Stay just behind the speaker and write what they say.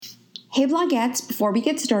Hey Vlogettes, before we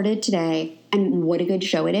get started today, and what a good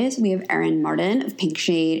show it is, we have Erin Martin of Pink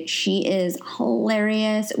Shade. She is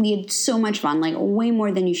hilarious. We had so much fun, like way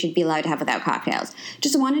more than you should be allowed to have without cocktails.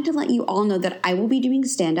 Just wanted to let you all know that I will be doing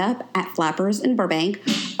stand-up at Flappers in Burbank,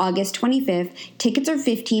 August 25th. Tickets are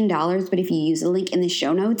 $15, but if you use the link in the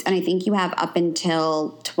show notes, and I think you have up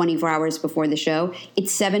until 24 hours before the show,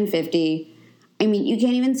 it's $7.50. I mean, you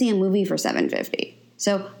can't even see a movie for $7.50.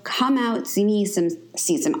 So come out, see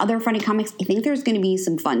some other funny comics. I think there's going to be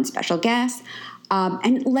some fun special guests.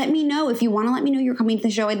 And let me know if you want to let me know you're coming to the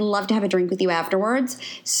show. I'd love to have a drink with you afterwards.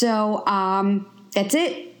 So that's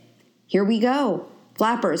it. Here we go.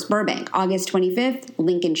 Flappers, Burbank, August 25th.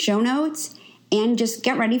 Link in show notes. And just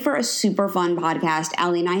get ready for a super fun podcast.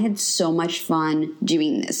 Allie and I had so much fun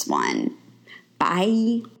doing this one.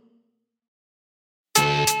 Bye.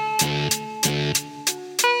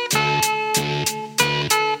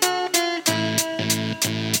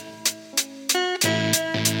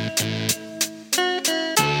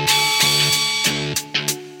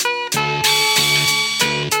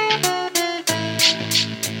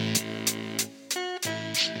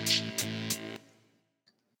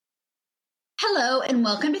 Hello and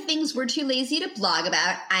welcome to Things We're Too Lazy to Blog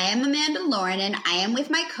About. I am Amanda Lauren and I am with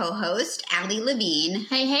my co-host, Allie Levine.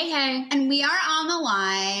 Hey, hey, hey. And we are on the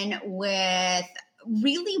line with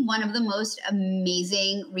really one of the most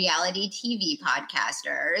amazing reality TV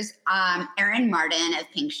podcasters, Erin Martin of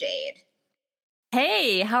Pink Shade.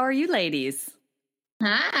 Hey, how are you ladies?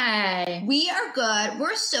 Hi. We are good.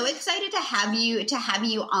 We're so excited to have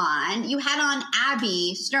you on. You had on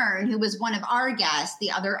Abby Stern, who was one of our guests.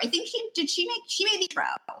 I think she made the intro.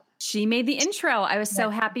 She made the intro. I was so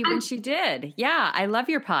happy when she did. Yeah, I love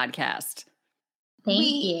your podcast. Thank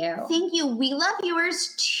you. Thank you. We love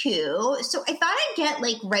yours too. So I thought I'd get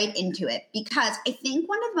right into it because I think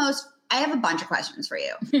I have a bunch of questions for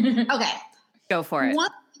you. Okay. Go for it. One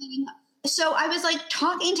thing. So I was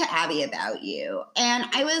talking to Abby about you, and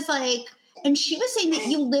I was and she was saying that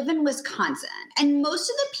you live in Wisconsin, and most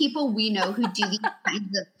of the people we know who do these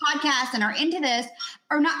kinds of podcasts and are into this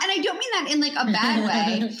are not, and I don't mean that in a bad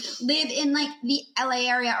way, live in the LA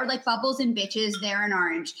area or Bubbles and Bitches there in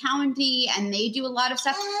Orange County, and they do a lot of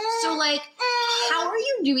stuff. So how are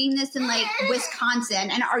you doing this in Wisconsin?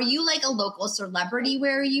 And are you a local celebrity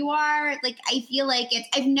where you are? I feel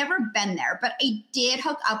I've never been there, but I did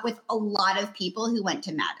hook up with a lot of people who went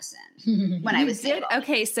to Madison when I was single.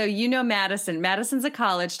 Okay, so you know Madison. Madison's a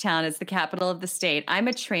college town. It's the capital of the state. I'm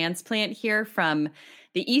a transplant here from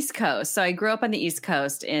the East Coast. So I grew up on the East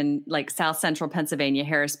Coast in South Central Pennsylvania,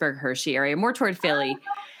 Harrisburg, Hershey area, more toward Philly.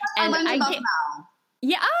 And I'm in Buffalo.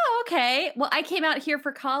 Yeah. Oh, okay. Well, I came out here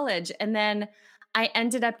for college, and then I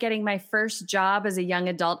ended up getting my first job as a young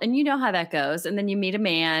adult. And you know how that goes. And then you meet a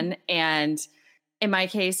man, and in my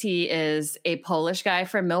case, he is a Polish guy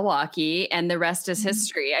from Milwaukee, and the rest is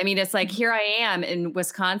history. I mean, it's here I am in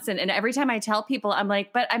Wisconsin. And every time I tell people, I'm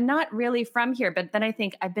but I'm not really from here. But then I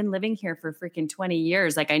think I've been living here for freaking 20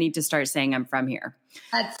 years. I need to start saying I'm from here.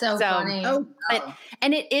 That's so funny.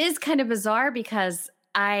 And it is kind of bizarre because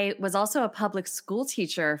I was also a public school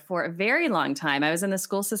teacher for a very long time. I was in the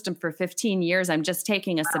school system for 15 years. I'm just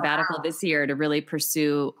taking a sabbatical this year to really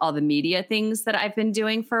pursue all the media things that I've been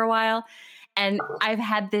doing for a while. And I've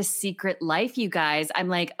had this secret life, you guys.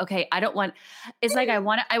 I'm okay, I want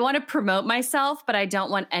to promote myself, but I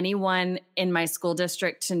don't want anyone in my school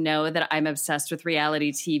district to know that I'm obsessed with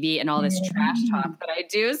reality TV and all this trash talk that I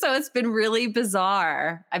do. So it's been really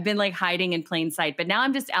bizarre. I've been hiding in plain sight, but now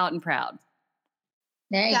I'm just out and proud.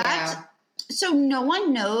 There you go. So no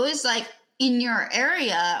one knows, in your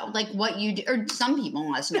area, what you do, or some people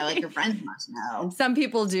must know, your friends must know. Some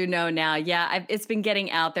people do know now. Yeah, it's been getting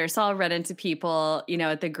out there. So I'll run into people,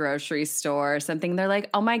 at the grocery store or something. They're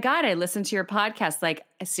oh my God, I listened to your podcast.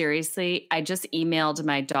 Seriously, I just emailed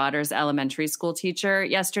my daughter's elementary school teacher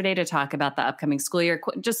yesterday to talk about the upcoming school year.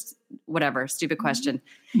 Just whatever, stupid question.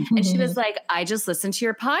 And she was I just listened to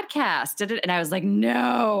your podcast. Did it? And I was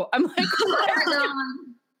no. I'm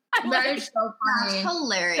That is so funny. That's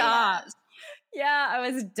hilarious. Stop. Yeah, I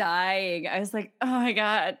was dying. I was oh my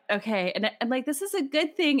God. Okay. And I'm this is a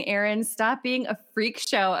good thing, Erin. Stop being a freak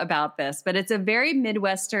show about this. But it's a very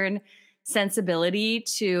Midwestern sensibility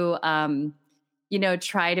to,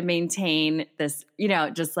 try to maintain this,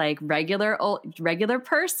 just regular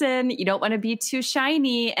person. You don't want to be too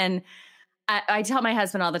shiny. And I tell my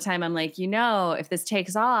husband all the time, I'm if this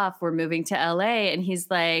takes off, we're moving to LA. And he's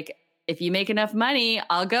if you make enough money,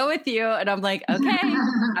 I'll go with you. And I'm okay,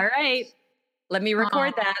 all right. Let me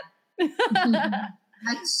record that.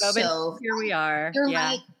 That's so here we are. You're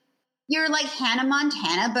You're like Hannah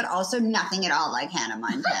Montana, but also nothing at all like Hannah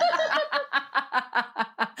Montana.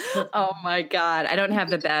 Oh my God. I don't have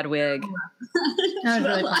the bad wig. That was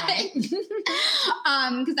really funny.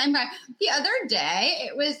 Because I'm back. The other day,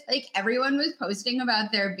 it was like everyone was posting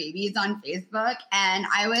about their babies on Facebook, and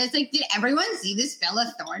I was like, "Did everyone see this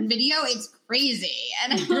Bella Thorne video? It's crazy!"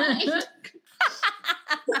 And I'm like,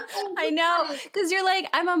 I know, because you're like,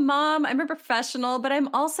 I'm a mom, I'm a professional, but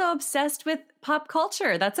I'm also obsessed with pop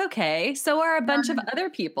culture. That's okay. So are a bunch of other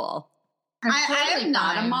people. I am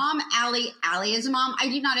not a mom. Allie is a mom. I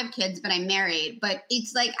do not have kids, but I'm married. But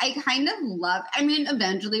it's like I kind of love. I mean,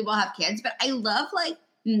 eventually we'll have kids, but I love like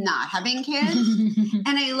not having kids,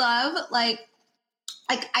 and I love like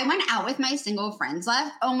I went out with my single friends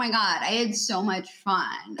last. Oh my God, I had so much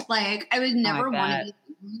fun. Like I would never want to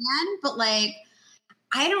be again, but like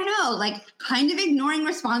I don't know, like kind of ignoring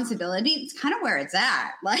responsibility. It's kind of where it's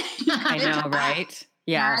at. Like I know, right?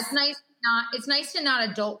 Yeah, it's nice. It's nice to not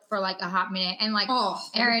adult for like a hot minute. And like,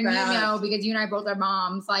 Erin, you know, because you and I both are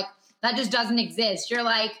moms, like that just doesn't exist. You're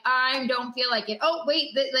like, I don't feel like it. Oh,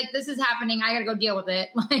 wait, like this is happening. I got to go deal with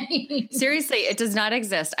it. Seriously, it does not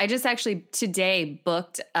exist. I just actually today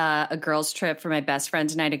booked a girls trip for my best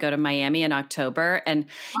friend and I to go to Miami in October. And,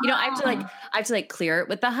 you know, I have to clear it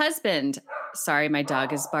with the husband. Sorry, my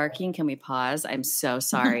dog is barking. Can we pause? I'm so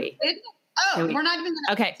sorry. We're not even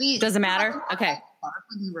gonna, okay. Please. Doesn't matter. Okay.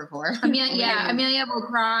 Amelia will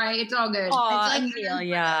cry. It's all good.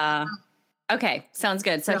 Amelia. Okay, sounds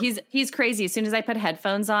good. So he's crazy. As soon as I put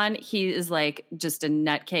headphones on, he is like just a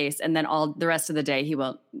nutcase, and then all the rest of the day he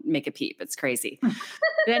won't make a peep. It's crazy.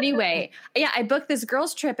 But anyway, yeah, I booked this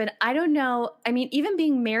girls trip, and I don't know. I mean, even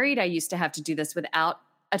being married, I used to have to do this without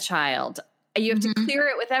a child. You have to clear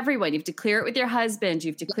it with everyone. You have to clear it with your husband.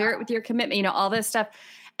 You have to clear it with your commitment. You know, all this stuff.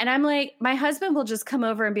 And I'm like, my husband will just come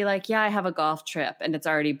over and be like, yeah, I have a golf trip and it's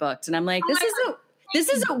already booked. And I'm like, this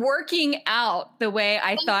isn't working out the way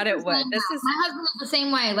I thought it would. My husband is the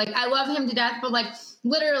same way. Like, I love him to death, but like,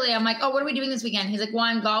 literally, I'm like, oh, what are we doing this weekend? He's like, well,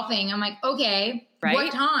 I'm golfing. I'm like, okay, right?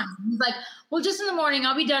 What time? He's like, well, just in the morning.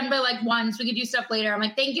 I'll be done by like 1, so we could do stuff later. I'm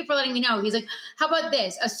like, thank you for letting me know. He's like, how about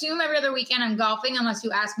this? Assume every other weekend I'm golfing unless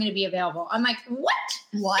you ask me to be available. I'm like, what?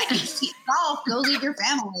 Golf, go leave your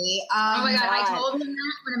family. Oh my God. I told him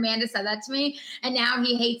that when Amanda said that to me, and now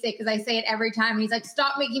he hates it because I say it every time. He's like,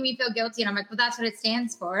 stop making me feel guilty. And I'm like, well, that's what it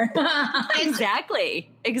stands for.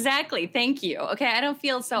 Exactly. Thank you. Okay. I don't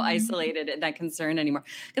feel so isolated and that concern anymore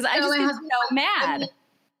because I just get so mad.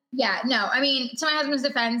 Yeah, no, I mean, to my husband's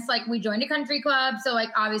defense, like we joined a country club. So like,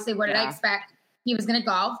 obviously what did I expect? He was going to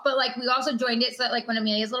golf, but like, we also joined it. So that like when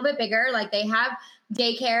Amelia's a little bit bigger, like they have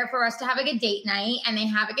daycare for us to have like a date night and they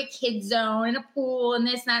have like a kid zone and a pool and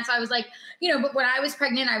this and that. So I was like, you know, but when I was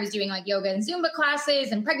pregnant, I was doing like yoga and Zumba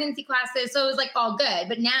classes and pregnancy classes. So it was like all good.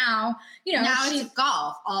 But now, you know, now it's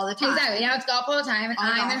golf all the time. Exactly. Now it's golf all the time. And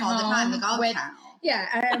I'm at home all the time, the golf channel. Yeah,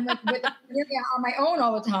 and I'm like with on my own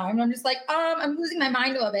all the time. And I'm just like, I'm losing my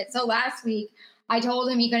mind a little bit. So last week I told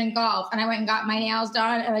him he couldn't golf, and I went and got my nails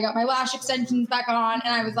done, and I got my lash extensions back on,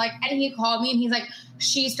 and I was like, and he called me, and he's like,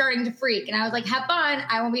 she's starting to freak, and I was like, have fun.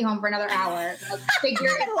 I won't be home for another hour. Like, figure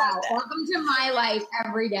it out. Welcome to my life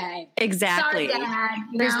every day. Exactly. Sorry, Dad,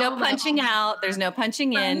 there's no punching out. There's no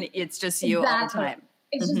punching in. It's just you all the time.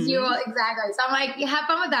 It's just you. Exactly. So I'm like, have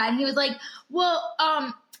fun with that. And he was like, well,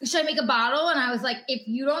 should I make a bottle? And I was like, if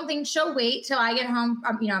you don't think she'll wait till I get home,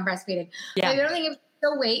 you know, I'm breastfeeding. Yeah. If you don't think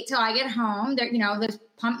she'll wait till I get home, there, you know, there's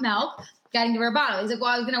pumped milk, got to give her a bottle. He's like, well,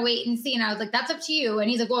 I was going to wait and see. And I was like, that's up to you. And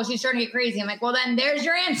he's like, well, she's starting to get crazy. I'm like, well, then there's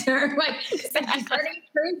your answer. Like, if she's starting to get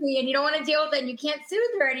crazy and you don't want to deal with it and you can't soothe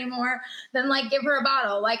her anymore, then like give her a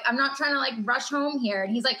bottle. Like, I'm not trying to like rush home here.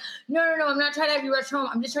 And he's like, no, I'm not trying to have you rush home.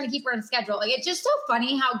 I'm just trying to keep her on schedule. Like, it's just so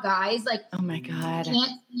funny how guys like, oh my God,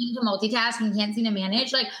 can't seem to multitask and can't seem to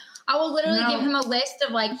manage. Like, I will literally give him a list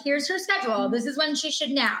of like, here's her schedule. This is when she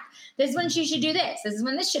should nap. This is when she should do this. This is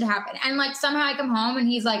when this should happen. And like somehow I come home and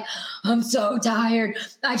he's like, I'm so tired.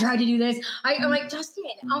 I tried to do this. I'm like, Justin,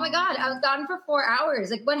 oh my God, I was gone for 4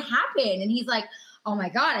 hours. Like, what happened? And he's like, oh my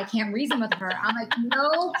God, I can't reason with her. I'm like,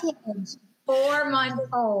 no kids, 4 months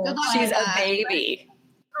old. She's a baby.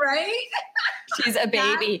 Right? She's a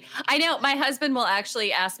baby. I know my husband will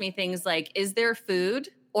actually ask me things like, is there food?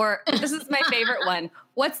 Or this is my favorite one.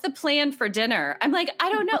 What's the plan for dinner? I'm like, I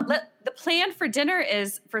don't know. The plan for dinner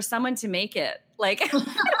is for someone to make it. Like,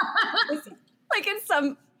 like in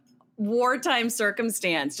some wartime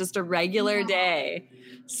circumstance, just a regular day.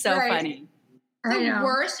 So funny. The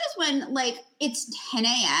worst is when like it's 10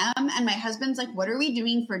 a.m. and my husband's like, "What are we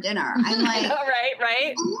doing for dinner?" I'm like,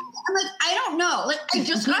 right. I'm like, I don't know. Like, I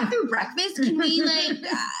just got through breakfast. Can we like?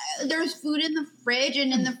 There's food in the fridge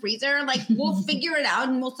and in the freezer. Like, we'll figure it out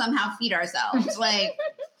and we'll somehow feed ourselves. Like,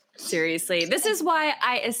 seriously, this is why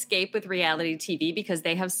I escape with reality TV, because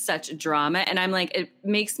they have such drama, and I'm like, it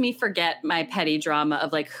makes me forget my petty drama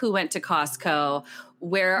of like who went to Costco.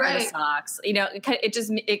 Where are the socks? You know,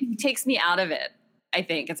 it takes me out of it. I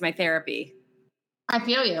think it's my therapy. I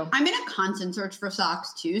feel you. I'm in a constant search for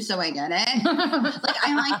socks too, so I get it. Like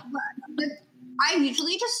I'm like, I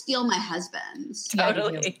usually just steal my husband's.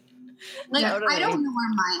 Totally. Like I don't know where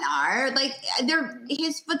mine are. Like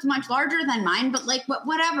his foot's much larger than mine, but like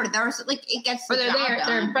whatever. There's like it gets. But they're there.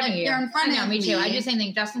 They're in front of you. They're in front of me. Me too. I do the same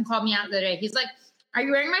thing. Justin called me out the other day. He's like, "Are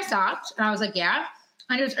you wearing my socks?" And I was like, "Yeah."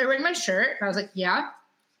 Are you wearing my shirt? And I was like, yeah.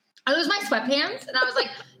 Are those my sweatpants? And I was like,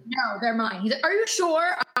 no, they're mine. He's like, are you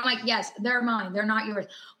sure? I'm like, yes, they're mine. They're not yours.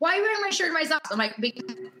 Why are you wearing my shirt and my socks? I'm like,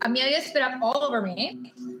 because Amelia spit up all over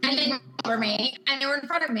me and then over me and they were in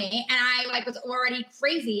front of me. And I like was already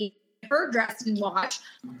crazy. Her dress didn't wash.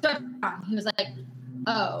 So he was like,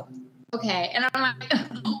 oh, okay. And I'm like,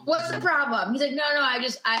 what's the problem? He's like, no,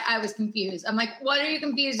 I was confused. I'm like, what are you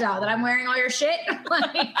confused about? That I'm wearing all your shit?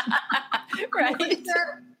 Like, right.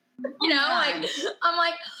 You know, like, I'm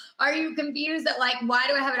like, are you confused that like, why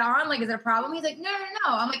do I have it on? Like, is it a problem? He's like, no.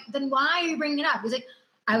 I'm like, then why are you bringing it up? He's like,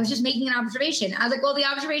 I was just making an observation. I was like, well, the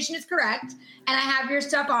observation is correct. And I have your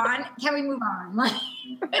stuff on. Can we move on? Like,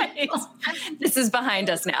 right. This is behind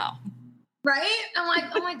us now. Right? I'm like,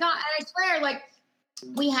 oh my God. And I swear, like,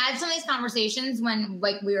 we had some of these conversations when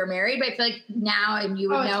like we were married, but I feel like now, and you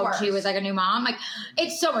would know she was like a new mom, like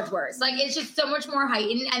it's so much worse. Like it's just so much more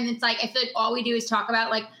heightened. And it's like, I feel like all we do is talk about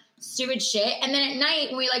like stupid shit. And then at night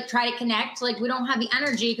when we like try to connect, like we don't have the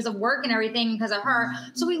energy because of work and everything because of her.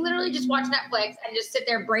 So we literally just watch Netflix and just sit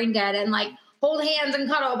there brain dead and like hold hands and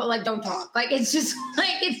cuddle, but like don't talk. Like it's just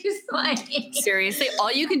like seriously,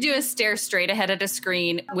 all you can do is stare straight ahead at a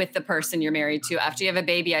screen with the person you're married to. After you have a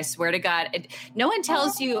baby, I swear to God, no one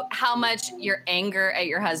tells you how much your anger at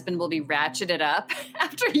your husband will be ratcheted up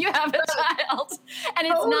after you have a child. And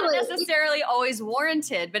it's not necessarily always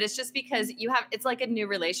warranted, but it's just because it's like a new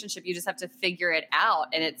relationship. You just have to figure it out.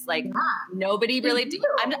 And it's like nobody really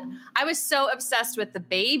I was so obsessed with the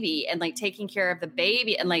baby and like taking care of the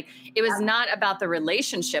baby. And like, it was not about the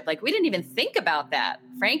relationship. Like we didn't even think about that,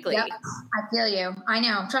 frankly. Yep. I feel you. I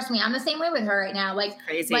know. Trust me. I'm the same way with her right now. Like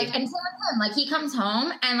crazy. Like, and same with him. Like he comes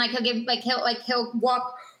home and like he'll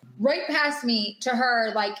walk right past me to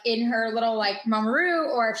her, like in her little like mamaroo,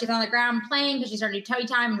 or if she's on the ground playing because she's starting to tummy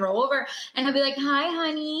time and roll over, and he'll be like, "Hi,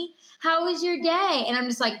 honey. How was your day?" And I'm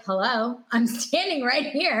just like, hello, I'm standing right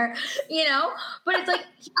here, you know? But it's like,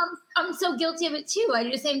 I'm so guilty of it too. I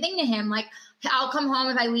do the same thing to him. Like, I'll come home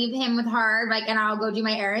if I leave him with her, like, and I'll go do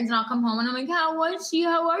my errands and I'll come home and I'm like, how was she?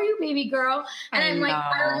 How are you, baby girl? And I'm like,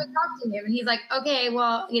 I don't even talk to him. And he's like, okay,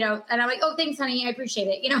 well, you know, and I'm like, oh, thanks, honey. I appreciate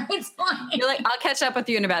it. You know, it's fine. You're like, I'll catch up with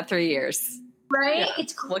you in about 3 years. Right? Yeah,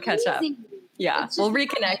 it's crazy. We'll catch up. Yeah. We'll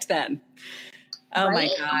reconnect then. Oh my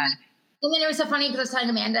God. And then it was so funny because I was telling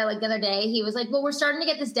Amanda like the other day, he was like, well, we're starting to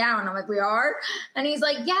get this down. I'm like, we are? And he's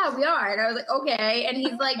like, yeah, we are. And I was like, okay. And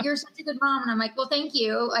he's like, you're such a good mom. And I'm like, well, thank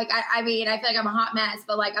you. Like, I mean, I feel like I'm a hot mess,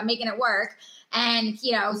 but like I'm making it work. And,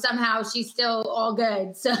 you know, somehow she's still all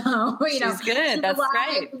good. So, you know. She's good. That's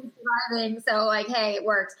right. Surviving. So like, hey, it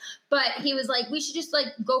works. But he was like, we should just like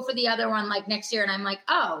go for the other one like next year. And I'm like,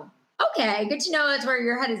 oh, okay. Good to know that's where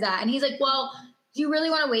your head is at. And he's like, well, do you really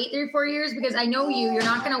want to wait 3 or 4 years? Because I know you're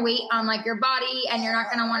not going to wait on like your body and you're not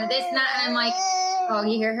going to want to this and that. And I'm like, oh,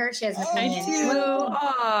 you hear her? She has an opinion. I do.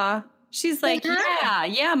 Aw. She's like,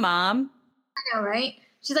 yeah, mom. I know, right?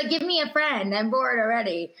 She's like, give me a friend. I'm bored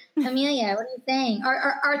already. Amelia, what are you saying?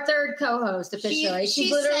 Our third co-host officially.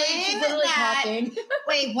 She's literally talking.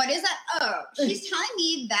 Wait, what is that? Oh, she's telling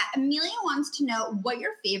me that Amelia wants to know what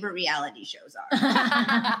your favorite reality shows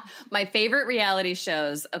are. My favorite reality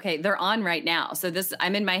shows. Okay, they're on right now. So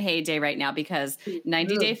I'm in my heyday right now because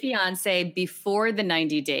 90 Day Fiance before the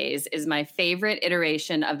 90 days is my favorite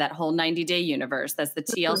iteration of that whole 90-day universe. That's the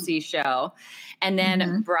TLC show. And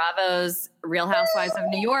then Bravo's Real Housewives of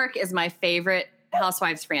New York is my favorite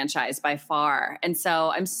Housewives franchise by far. And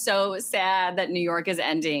so I'm so sad that New York is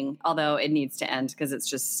ending, although it needs to end because it's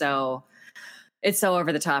just so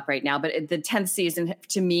over the top right now. But the 10th season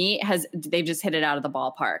to me they've just hit it out of the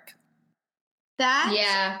ballpark.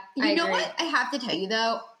 You know what I have to tell you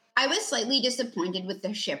though? I was slightly disappointed with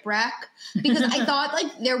the shipwreck because I thought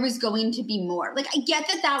like there was going to be more. Like I get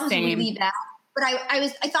that was really bad. But I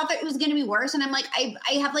thought that it was going to be worse. And I'm like,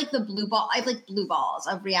 I have like the blue balls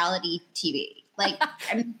of reality TV. Like,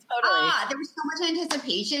 totally. There was so much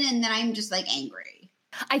anticipation, and then I'm just like angry.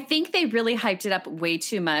 I think they really hyped it up way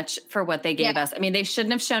too much for what they gave us. I mean, they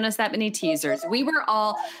shouldn't have shown us that many teasers.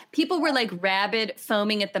 People were like rabid,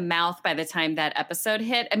 foaming at the mouth by the time that episode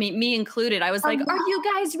hit. I mean, me included. I was like, are you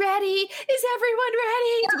guys ready? Is everyone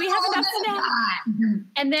ready? Do we have enough snacks?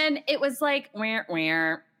 And then it was like,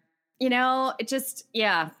 where. You know, it just,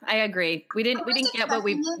 I agree. We didn't get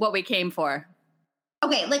what we came for.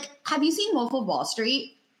 Okay, like, have you seen Wolf of Wall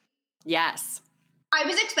Street? Yes. I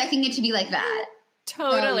was expecting it to be like that.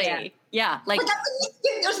 Totally. Yeah. Like, but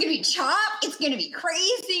there's going to be chop. It's going to be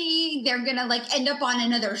crazy. They're going to like end up on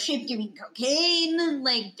another ship doing cocaine,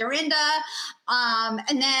 like Dorinda.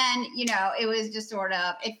 And then, you know, it was just sort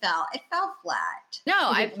of, it fell flat. No,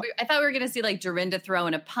 I thought we were going to see like Dorinda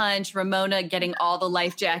throwing a punch, Ramona getting all the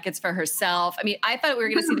life jackets for herself. I mean, I thought we were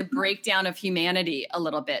going to see the breakdown of humanity a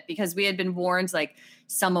little bit, because we had been warned like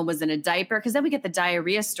someone was in a diaper, because then we get the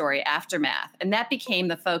diarrhea story, Aftermath. And that became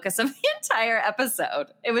the focus of the entire episode.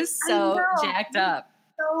 It was so jacked up.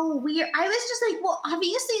 So weird. I was just like, well,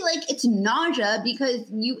 obviously, like, it's nausea because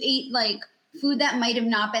you ate like food that might have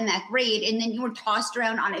not been that great, and then you were tossed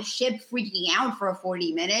around on a ship freaking out for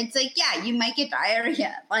 40 minutes. Like, yeah, you might get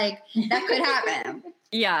diarrhea. Like, that could happen.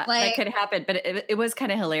 Yeah, that could happen. But it was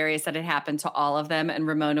kind of hilarious that it happened to all of them, and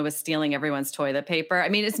Ramona was stealing everyone's toilet paper. I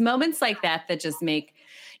mean, it's moments like that that just make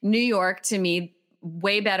New York, to me,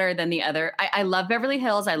 way better than the other. I love Beverly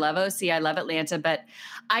Hills. I love OC. I love Atlanta. But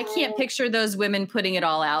I can't picture those women putting it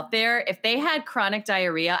all out there. If they had chronic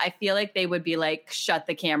diarrhea, I feel like they would be like, shut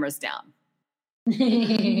the cameras down. But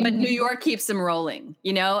New York keeps them rolling,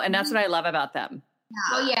 you know? And that's what I love about them.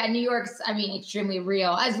 Well, yeah, New York's, I mean, extremely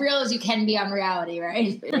real as you can be on reality,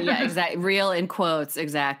 right? Yeah, exactly. Real in quotes,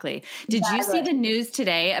 exactly. Did you see the news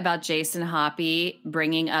today about Jason Hoppy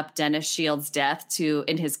bringing up Dennis Shields' death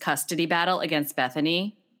in his custody battle against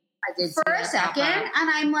Bethany? I did for a second, and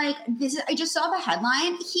I'm like, I just saw the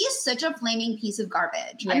headline. He is such a flaming piece of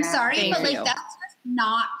garbage. Yeah, I'm sorry, but like that's just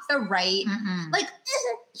not the right. Like,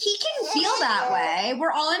 he can feel that way.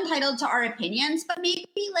 We're all entitled to our opinions, but maybe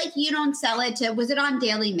like you don't sell it to. Was it on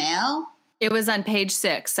Daily Mail? It was on Page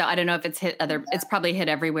 6, so I don't know if it's hit it's probably hit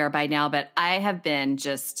everywhere by now. But I have been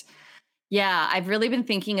I've really been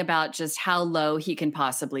thinking about just how low he can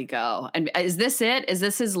possibly go. And is this it? Is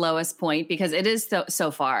this his lowest point? Because it is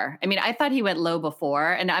so far. I mean, I thought he went low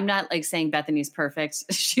before, and I'm not like saying Bethany's perfect.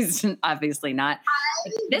 She's obviously not.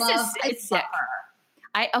 It's sick.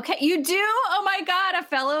 Okay, you do? Oh my God, a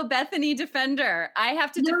fellow Bethany defender. I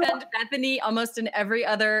have to defend Bethany almost in every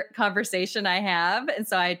other conversation I have. And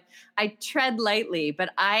so I tread lightly, but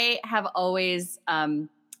I have always,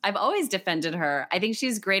 I've always defended her. I think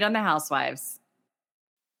she's great on The Housewives.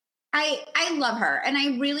 I love her. And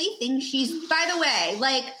I really think she's, by the way,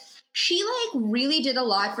 like, she like really did a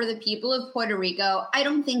lot for the people of Puerto Rico. I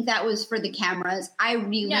don't think that was for the cameras.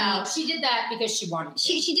 No, she did that because she wanted to.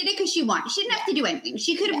 She did it because she wanted. She didn't have to do anything.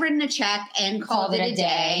 She could have written a check and called it a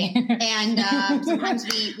day. And sometimes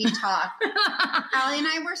we talk. Allie and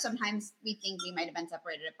I sometimes we think we might have been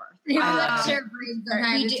separated at birth.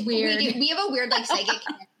 It's weird. We have a weird like psychic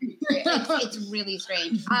it's really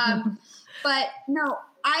strange. But no,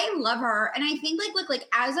 I love her. And I think like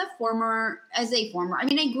as a former, I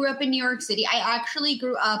mean, I grew up in New York City. I actually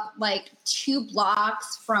grew up like 2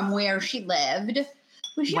 blocks from where she lived.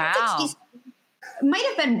 Wow. It might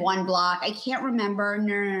have been 1 block. I can't remember.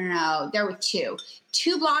 No. There were 2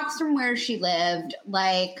 blocks from where she lived.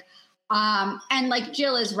 Like, and like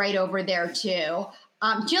Jill is right over there too.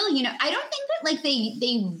 Jill, you know, I don't think that like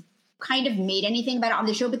they kind of made anything about it on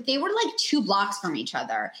the show, but they were like 2 blocks from each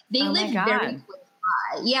other. They lived very close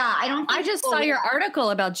by. Yeah, I just saw your article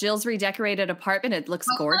about Jill's redecorated apartment. It looks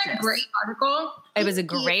gorgeous. A great article. It was a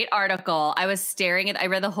great article. I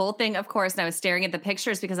read the whole thing, of course, and I was staring at the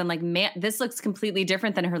pictures because I'm like, man, this looks completely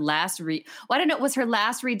different than her last I don't know, was her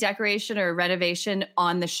last redecoration or renovation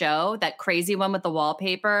on the show? That crazy one with the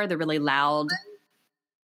wallpaper, the really loud.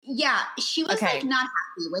 Yeah, she was like not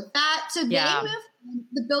happy with that. So they moved.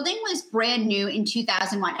 The building was brand new in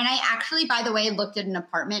 2001. And I actually, by the way, looked at a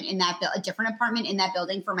different apartment in that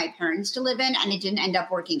building for my parents to live in. And it didn't end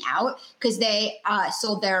up working out because they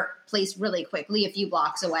sold their place really quickly a few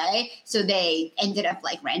blocks away. So they ended up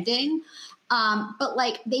like renting. But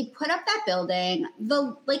like they put up that building,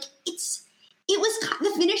 the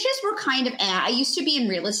finishes were kind of, I used to be in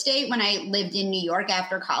real estate when I lived in New York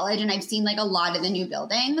after college, and I've seen like a lot of the new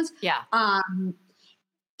buildings. Yeah.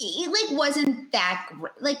 it wasn't that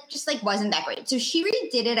great, wasn't that great. So she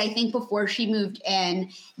redid it, I think, before she moved in.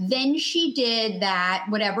 Then she did that,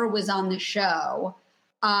 whatever was on the show.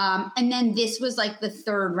 And then this was like the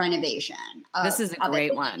third renovation. This is a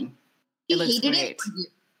great one. It looks great.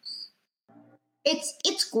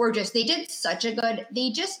 It's gorgeous. They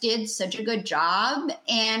just did such a good job.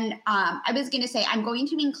 And I was going to say, I'm going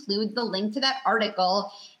to include the link to that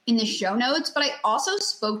article in the show notes, but I also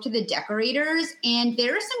spoke to the decorators, and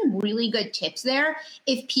there are some really good tips there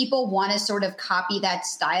if people want to sort of copy that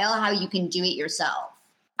style, how you can do it yourself.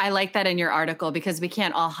 I like that in your article because we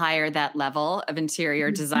can't all hire that level of interior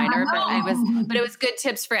designer, but it was good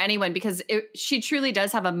tips for anyone because she truly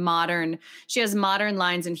does have she has modern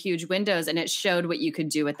lines and huge windows, and it showed what you could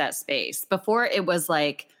do with that space. Before it was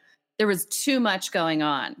like, there was too much going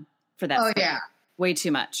on for that. Oh space. yeah. Way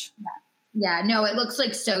too much. Yeah, no, it looks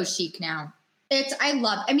like so chic now.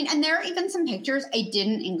 And there are even some pictures I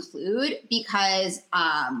didn't include because,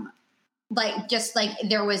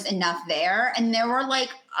 there was enough there. And there were I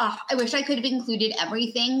wish I could have included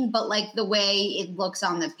everything, but the way it looks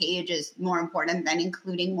on the page is more important than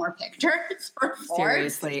including more pictures.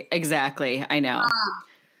 Seriously. Exactly. I know.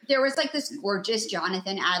 There was this gorgeous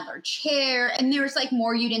Jonathan Adler chair, and there's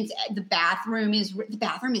more you didn't. The bathroom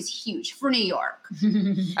is huge for New York.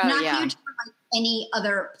 Not huge for any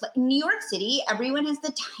other place. New York City, everyone has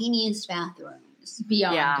the tiniest bathrooms.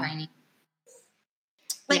 Beyond tiny.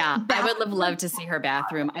 I would have loved to see her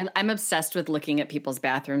bathroom. I'm obsessed with looking at people's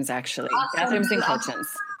bathrooms, actually. Bathrooms and kitchens.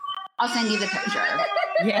 I'll send you the picture.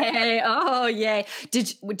 Yay. Oh, yay. Do you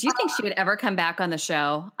think she would ever come back on the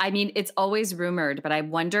show? I mean, it's always rumored, but I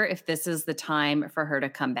wonder if this is the time for her to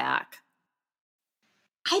come back.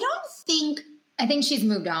 I think she's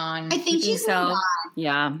moved on. I think she's moved on.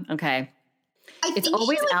 Yeah. Okay. It's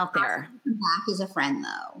always out there. Come back as a friend,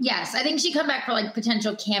 though. Yes, I think she'd come back for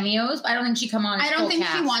potential cameos, but I don't think she'd come on. I don't think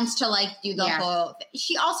she wants to do the whole.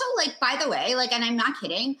 She also by the way, and I'm not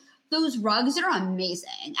kidding. Those rugs are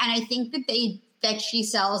amazing, and I think that she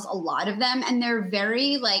sells a lot of them, and they're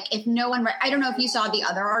very if no one. I don't know if you saw the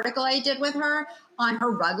other article I did with her on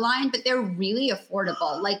her rug line, but they're really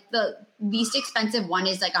affordable. The least expensive one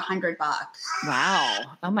is $100. Wow!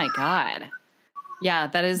 Oh my god! Yeah,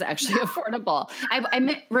 that is actually affordable.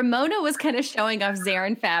 Ramona was kind of showing off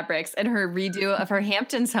Zarin Fabrics and her redo of her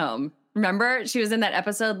Hamptons home. Remember, she was in that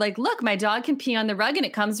episode look, my dog can pee on the rug and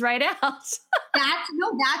it comes right out. That's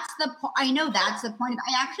the point. I know that's the point.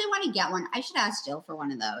 I actually want to get one. I should ask Jill for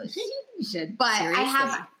one of those. You should. But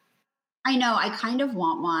Seriously. I know, I kind of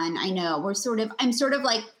want one. I know I'm sort of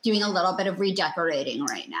doing a little bit of redecorating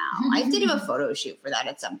right now. I have to do a photo shoot for that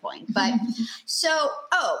at some point. But so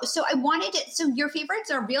your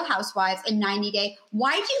favorites are Real Housewives and 90 Day.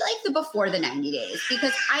 Why do you like the before the 90 days?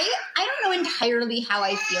 Because I don't know entirely how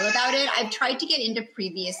I feel about it. I've tried to get into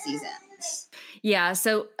previous seasons. Yeah.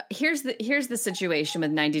 So here's the situation with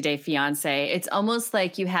 90 Day Fiance. It's almost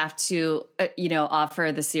like you have to,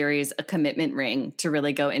 offer the series a commitment ring to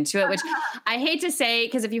really go into it, which I hate to say,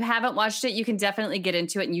 because if you haven't watched it, you can definitely get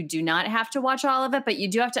into it and you do not have to watch all of it, but you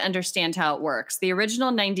do have to understand how it works. The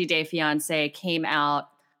original 90 Day Fiance came out,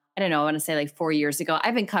 I don't know, I want to say 4 years ago.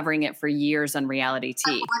 I've been covering it for years on reality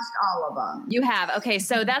TV. I watched all of them. You have? Okay.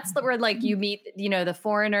 So that's where you meet, the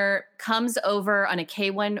foreigner comes over on a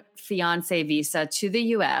K-1 fiance visa to the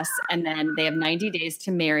US, and then they have 90 days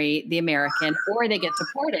to marry the American or they get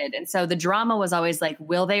deported. And so the drama was always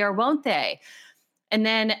will they or won't they? And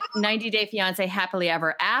then 90 Day Fiance Happily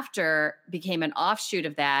Ever After became an offshoot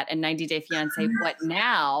of that. And 90 Day Fiance What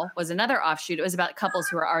Now was another offshoot. It was about couples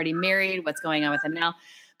who are already married, what's going on with them now.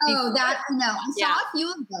 Oh, I saw a few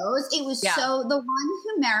of those. It was so the one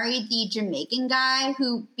who married the Jamaican guy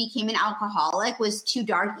who became an alcoholic was too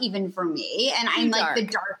dark even for me. And I'm the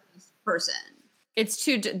darkest person. It's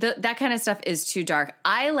that kind of stuff is too dark.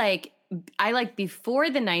 I like before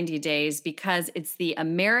the 90 days because it's the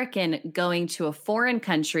American going to a foreign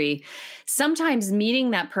country, sometimes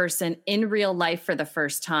meeting that person in real life for the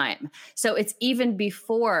first time. So it's even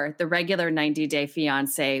before the regular 90 Day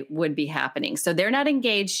Fiance would be happening. So they're not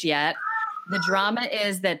engaged yet. The drama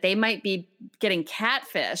is that they might be getting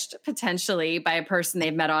catfished potentially by a person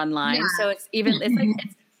they've met online. Yeah. So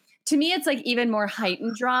to me, it's even more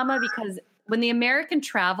heightened drama because when the American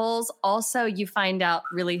travels, also you find out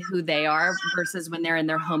really who they are versus when they're in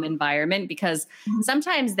their home environment, because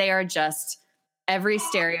sometimes they are just every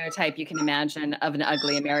stereotype you can imagine of an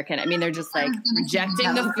ugly American. I mean, they're just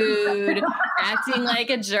rejecting the food, acting like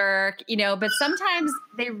a jerk, but sometimes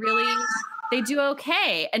they do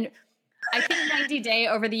okay. And I think 90 Day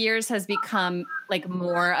over the years has become like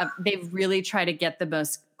more of, they've really tried to get the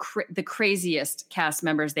most the craziest cast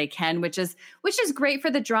members they can, which is great for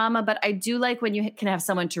the drama. But I do like when you can have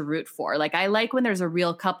someone to root for. Like I like when there's a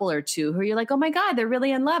real couple or two who you're like, oh my God, they're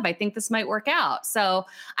really in love. I think this might work out. So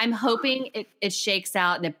I'm hoping it shakes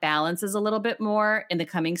out and it balances a little bit more in the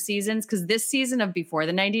coming seasons. Because this season of Before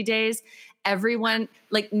the 90 Days, everyone,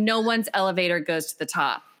 like no one's elevator goes to the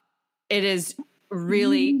top. It is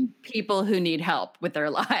really people who need help with their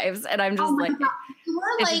lives. And I'm just like,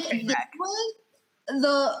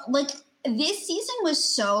 this season was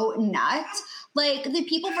so nuts. Like the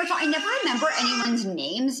people I never remember anyone's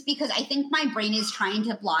names because I think my brain is trying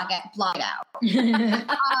to blog it out.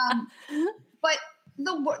 But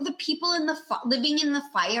the people living in the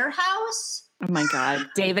firehouse. Oh my God,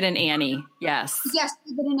 David and Annie. Yes,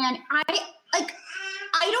 David and Annie.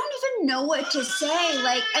 I don't even know what to say.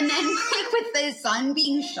 Like, and then like with the son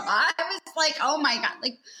being shot, I was like, oh my God,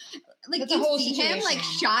 like you see him like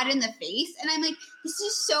shot in the face, and I'm like, this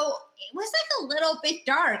is so. It was like a little bit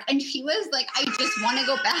dark, and she was like, I just want to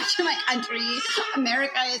go back to my country.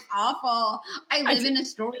 America is awful. I live in a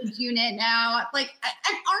storage unit now. Like,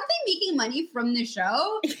 and aren't they making money from the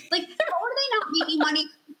show? Like, how are they not making money?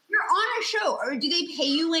 You're on a show, or do they pay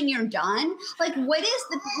you when you're done? Like, what is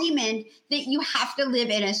the payment that you have to live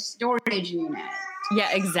in a storage unit?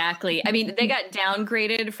 Yeah, exactly. I mean, they got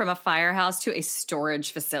downgraded from a firehouse to a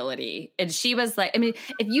storage facility. And she was like, I mean,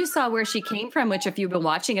 if you saw where she came from, which if you've been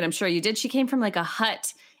watching it, I'm sure you did, she came from like a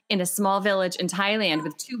hut in a small village in Thailand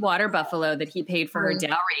with 2 water buffalo that he paid for her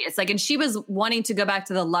dowry. It's like, and she was wanting to go back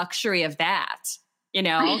to the luxury of that, you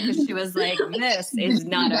know, because she was like, this is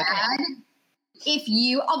not okay.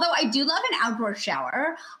 Although I do love an outdoor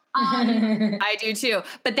shower. I do too,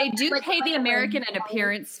 but they do pay the American an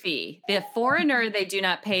appearance fee. The foreigner, they do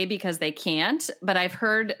not pay because they can't, but I've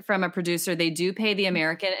heard from a producer, they do pay the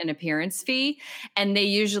American an appearance fee, and they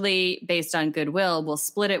usually, based on goodwill, will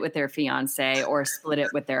split it with their fiance or split it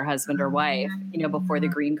with their husband or wife, you know, before the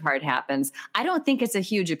green card happens. I don't think it's a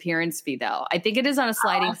huge appearance fee though. I think it is on a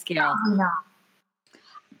sliding scale. No.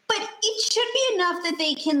 But it should be enough that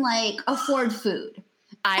they can like afford food.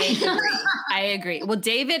 I agree. Well,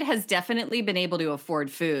 David has definitely been able to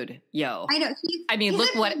afford food. Yo. I know.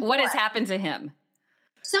 Look what has happened to him.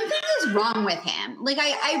 Something is wrong with him. Like,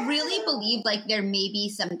 I really believe like there may be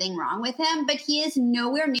something wrong with him, but he is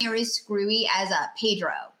nowhere near as screwy as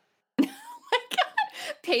Pedro. Oh my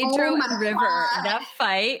God. Pedro and River. God. That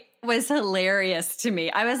fight was hilarious to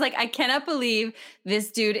me. I was like, I cannot believe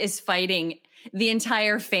this dude is fighting the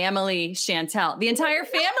entire family, Chantel. The entire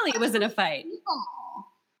family was in a fight.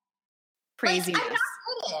 Craziness. Like, I'm not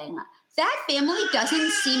kidding. That family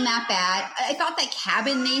doesn't seem that bad. I thought that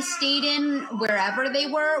cabin they stayed in, wherever they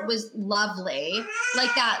were, was lovely.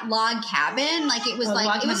 Like that log cabin, like it was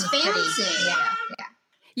it was fancy.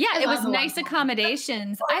 Yeah, it was nice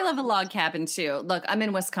accommodations. I love a log cabin too. Look, I'm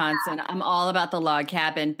in Wisconsin. I'm all about the log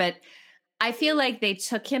cabin, but I feel like they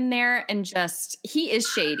took him there and he is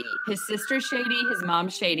shady. His sister's shady, his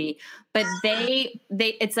mom's shady, but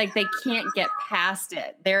it's like they can't get past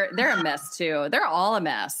it. They're a mess too. They're all a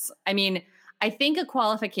mess. I mean, I think a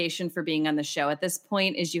qualification for being on the show at this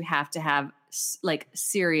point is you have to have like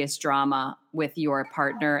serious drama with your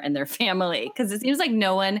partner and their family, because it seems like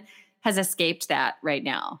no one has escaped that right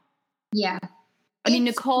now. Yeah. I mean,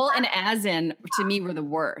 Nicole and Azin to me were the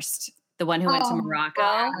worst. The one who went to Morocco.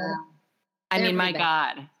 God. I mean, my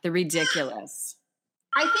God, the ridiculous.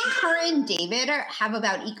 I think her and David have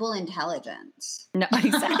about equal intelligence. No,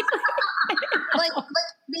 exactly. like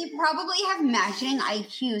they probably have matching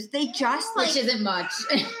IQs. They just which isn't much.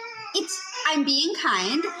 I'm being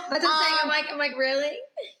kind. That's what I'm saying. I'm like, really?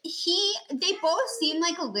 They both seem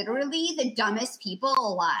like literally the dumbest people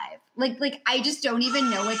alive. Like I just don't even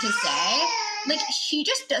know what to say. Like she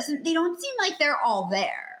just doesn't. They don't seem like they're all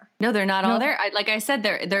there. No, they're not all there. Like I said,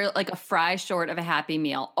 they're like a fry short of a Happy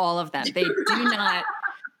Meal. All of them. They do not.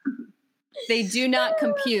 They do not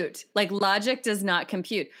compute. Like logic does not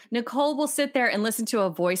compute. Nicole will sit there and listen to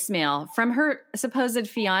a voicemail from her supposed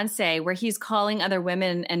fiance where he's calling other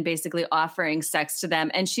women and basically offering sex to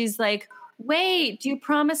them. And she's like, wait, do you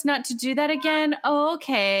promise not to do that again? Oh,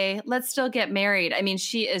 okay. Let's still get married. I mean,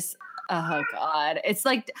 she is, oh God. It's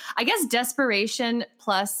like, I guess desperation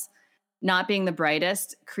plus not being the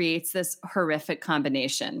brightest creates this horrific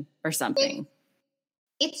combination or something.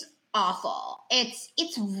 It's awful. It's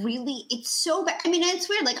so bad. I mean, it's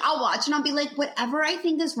weird. Like I'll watch and I'll be like, whatever I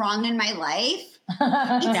think is wrong in my life.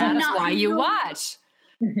 That's why you watch.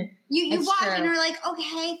 You It's watch true. and you're like,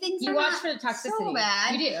 okay, things You are watch not for the toxicity. so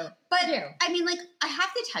bad. You do. But You do. I mean, like, I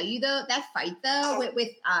have to tell you though, that fight though with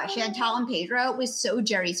Chantal and Pedro was so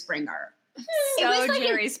Jerry Springer. It was like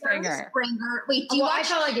Jerry a Springer. Wait, do you I watch?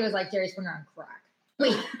 felt like it was like Jerry Springer on crack.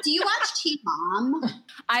 Wait, do you watch Teen Mom?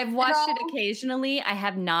 I've watched it No. occasionally. I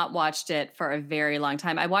have not watched it for a very long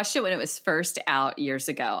time. I watched it when it was first out years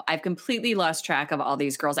ago. I've completely lost track of all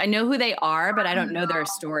these girls. I know who they are, but I don't know their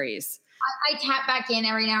stories. I tap back in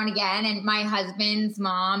every now and again, and my husband's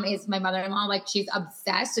mom is my mother-in-law. Like, she's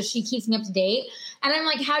obsessed, so she keeps me up to date. And I'm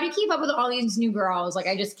like, how do you keep up with all these new girls? Like,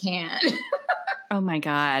 I just can't. Oh my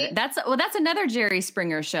God. That's another Jerry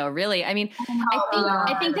Springer show, really. I mean,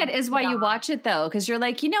 I think that is why you watch it though, because you're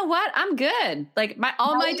like, you know what? I'm good. Like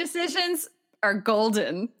my decisions are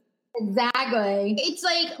golden. Exactly. It's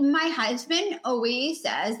like my husband always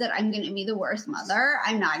says that I'm going to be the worst mother.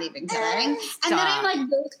 I'm not even kidding. And then I'm like,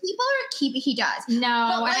 those people are he does. No,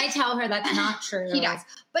 But, and like, I tell her that's not true. He does.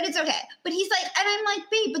 But it's okay. But he's like, and I'm like,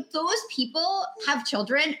 babe, but those people have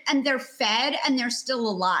children and they're fed and they're still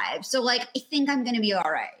alive. So like, I think I'm going to be all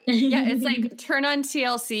right. Yeah, it's like turn on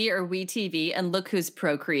TLC or WeTV and look who's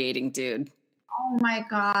procreating, dude. Oh my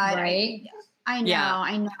God. Right? I know. Yeah.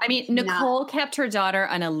 I know. I mean, Nicole kept her daughter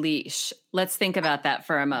on a leash. Let's think about that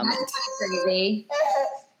for a moment. That's crazy.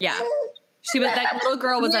 Yeah. That little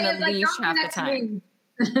girl was on a leash half the time.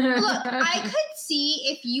 Look, I could see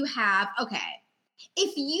if you have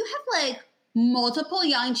like multiple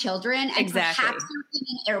young children and Exactly. perhaps you're in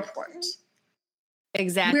an airport.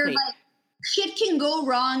 Exactly. Where like shit can go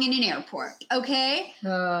wrong in an airport. Okay.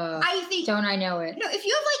 I think Don't I know it? No, if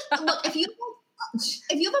you have like, look, if you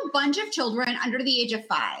have a bunch of children under the age of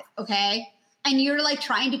 5, okay, and you're like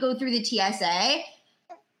trying to go through the TSA,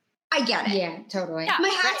 I get it. Yeah, totally. Yeah. My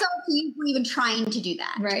hat's off to you for even trying to do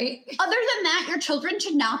that. Right? Other than that, your children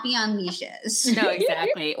should not be on leashes. No,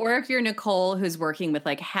 exactly. Or if you're Nicole, who's working with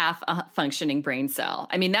like half a functioning brain cell.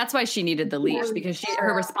 I mean, that's why she needed the leash, because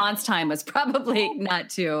her response time was probably not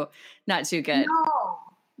too good.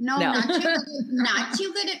 No, not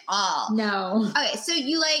too good at all. No. Okay, so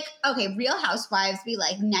you Real Housewives be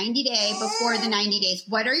like 90 day before the 90 days.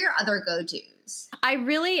 What are your other go-tos?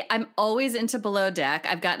 I'm always into Below Deck.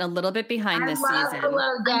 I've gotten a little bit behind this season.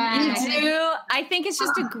 Below Deck. You do? I think it's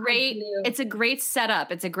just it's a great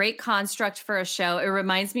setup. It's a great construct for a show. It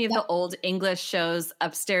reminds me of the old English shows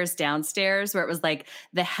Upstairs, Downstairs, where it was like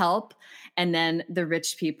The Help and then The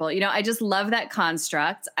Rich People. You know, I just love that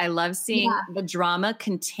construct. I love seeing the drama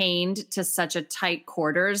contained to such a tight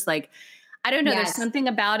quarters. Like, I don't know. There's something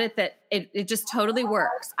about it that it just totally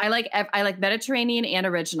works. I like Mediterranean and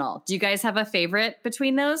original. Do you guys have a favorite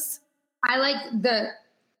between those? I like the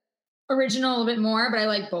original a little bit more, but I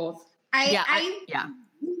like both. My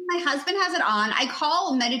husband has it on. I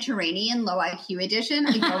call Mediterranean low IQ edition.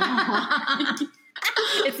 I don't know.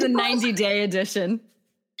 It's the 90-day edition.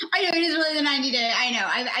 I know it is really the 90 day. I know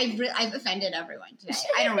I've offended everyone today.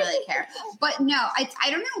 I don't really care, but no, I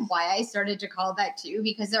don't know why I started to call that too,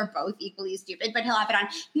 because they're both equally stupid. But he'll have it on.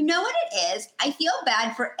 You know what it is? I feel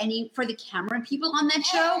bad for the camera people on that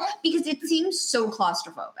show because it seems so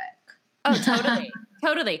claustrophobic. Oh, totally.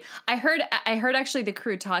 Totally. I heard actually the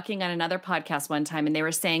crew talking on another podcast one time, and they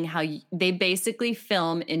were saying how they basically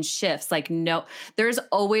film in shifts. Like, no, there's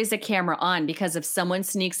always a camera on, because if someone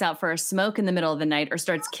sneaks out for a smoke in the middle of the night or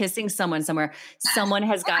starts kissing someone somewhere, someone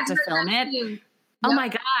has got to film it. Oh my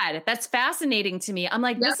God. That's fascinating to me. I'm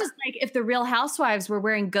like, this is like if the Real Housewives were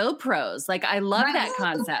wearing GoPros. Like, I love that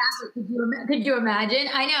concept. Could you imagine?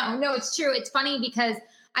 I know. No, it's true. It's funny because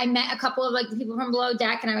I met a couple of like the people from Below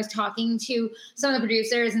Deck, and I was talking to some of the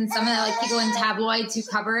producers and some of the like people in tabloids who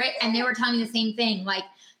cover it, and they were telling me the same thing. Like,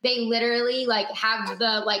 they literally like have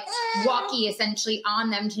the like walkie essentially on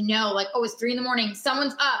them to know like, oh, it's 3 a.m,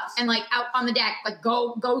 someone's up and like out on the deck, like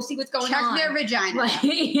go see what's going on. Check their vagina. Like,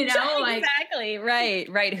 you know, like exactly.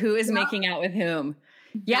 Right. Who is making out with whom?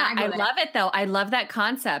 Yeah, I love it though. I love that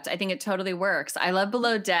concept. I think it totally works. I love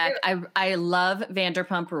Below Deck. I love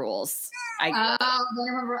Vanderpump Rules.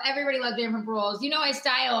 Everybody loves Vanderpump Rules. You know, I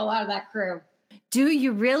style a lot of that crew. Do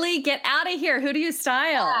you really? Get out of here. Who do you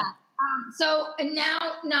style? Yeah. So now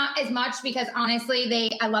not as much, because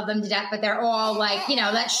honestly, I love them to death, but they're all like, you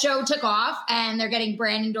know, that show took off and they're getting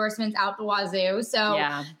brand endorsements out the wazoo. So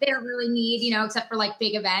they don't really need, you know, except for like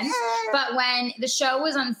big events. But when the show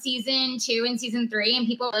was on season 2 and season 3 and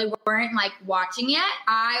people really weren't like watching yet,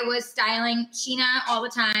 I was styling Sheena all the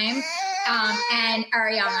time. And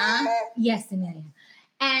Ariana. Yes, Amelia.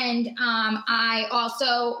 And I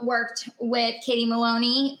also worked with Katie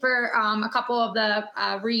Maloney for a couple of the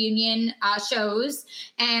reunion shows,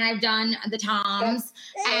 and I've done the Toms.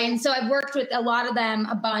 And so I've worked with a lot of them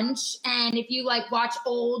a bunch. And if you like watch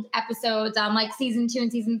old episodes on like season 2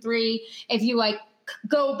 and season 3, if you like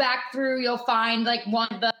go back through, you'll find like one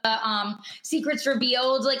of the secrets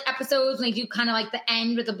revealed like episodes when they do kind of like the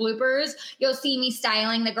end with the bloopers. You'll see me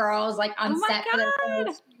styling the girls like on set for their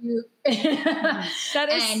photos. That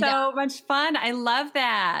is so much fun. I love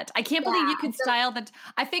that. I can't believe you could style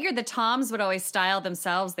I figured the Toms would always style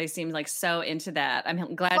themselves. They seemed like so into that.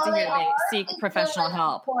 I'm glad to hear they seek professional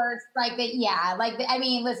help. Of course, I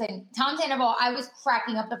mean, listen, Tom Sandoval, I was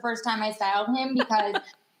cracking up the first time I styled him because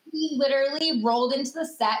he literally rolled into the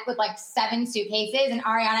set with like 7 suitcases, and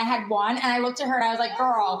Ariana had 1. And I looked at her and I was like,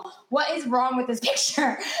 girl, what is wrong with this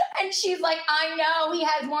picture? And she's like, I know, he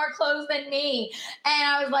has more clothes than me. And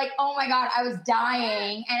I was like, oh my God, I was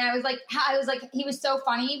dying. And I was like, he was so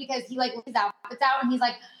funny because he like his outfits out and he's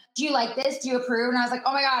like, do you like this? Do you approve? And I was like,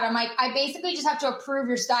 oh my God, I'm like, I basically just have to approve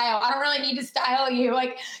your style. I don't really need to style you.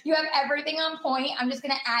 Like, you have everything on point. I'm just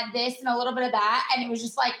going to add this and a little bit of that. And it was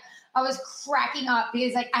just like, I was cracking up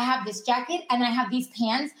because like I have this jacket and I have these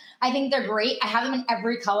pants. I think they're great. I have them in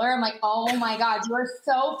every color. I'm like, oh my God, you are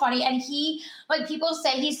so funny. And he, like, people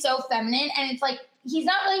say he's so feminine, and it's like, he's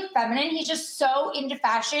not really feminine. He's just so into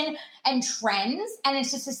fashion and trends, and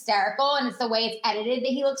it's just hysterical. And it's the way it's edited that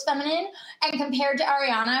he looks feminine. And compared to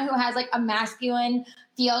Ariana, who has like a masculine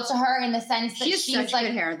feel to her in the sense that she's such like,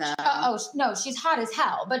 good hair though. No, she's hot as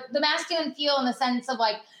hell. But the masculine feel in the sense of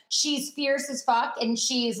like, she's fierce as fuck, and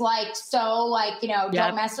she's like, so like,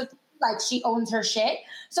 don't mess with, like, she owns her shit.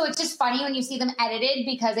 So it's just funny when you see them edited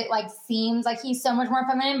because it like seems like he's so much more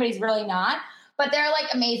feminine, but he's really not. But they're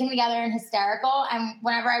like amazing together and hysterical. And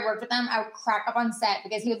whenever I worked with them, I would crack up on set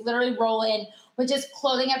because he would literally roll in with just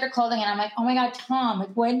clothing after clothing. And I'm like, oh my God, Tom,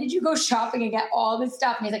 like, when did you go shopping and get all this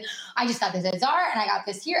stuff? And he's like, I just got this at Zara, and I got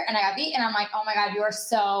this here, and I got these. And I'm like, oh my God, you are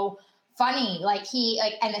so funny. Like,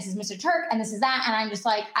 and this is Mr. Turk, and this is that. And I'm just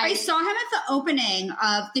like, I saw him at the opening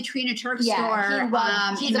of the Trina Turk store in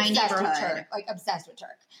my neighborhood. Turk, like obsessed with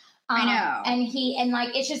Turk. I know. And like,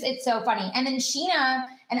 it's so funny. And then Sheena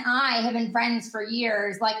and I have been friends for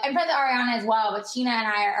years. Like, I'm friends with Ariana as well, but Sheena and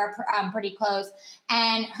I are pretty close.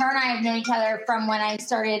 And her and I have known each other from when I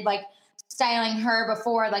started like styling her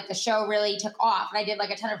before like the show really took off. And I did like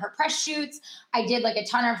a ton of her press shoots. I did like a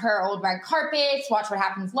ton of her old red carpets, Watch What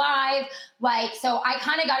Happens Live. Like, so I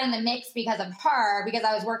kind of got in the mix because of her, because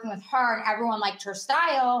I was working with her and everyone liked her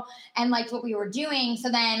style and liked what we were doing. So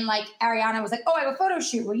then like Ariana was like, oh, I have a photo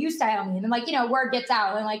shoot. Will you style me? And then like, word gets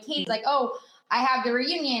out. And like, Katie's like, oh, I have the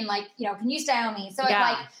reunion. Like, can you style me? So it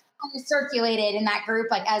like kind of circulated in that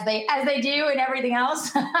group, like as they do and everything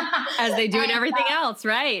else. As they do and everything else,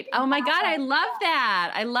 right? Oh my God, I love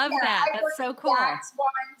that. I love that. That's so cool.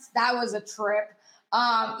 That was a trip.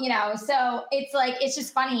 So it's like, it's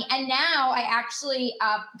just funny. And now I actually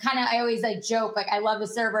I always like joke, like I love the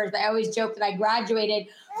servers, but I always joke that I graduated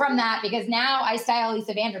from that because now I style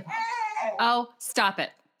Lisa Vanderpump. Oh, stop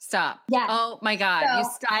it. Stop. Yeah. Oh my God. You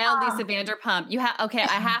styled Lisa Vanderpump. Okay.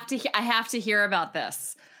 I have to hear about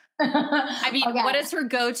this. I mean, what is her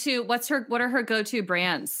go-to? What are her go-to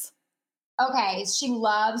brands? Okay. She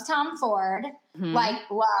loves Tom Ford,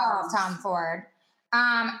 loves Tom Ford.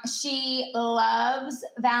 She loves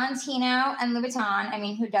Valentino and Louis Vuitton. I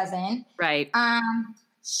mean, who doesn't? Right.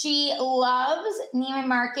 She loves Neiman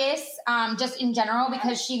Marcus, just in general,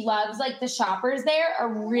 because she loves like the shoppers there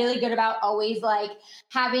are really good about always like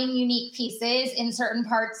having unique pieces in certain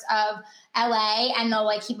parts of LA, and they'll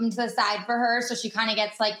like keep them to the side for her. So she kind of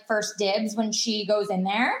gets like first dibs when she goes in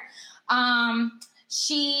there.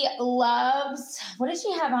 She loves, what did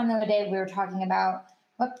she have on the other day we were talking about?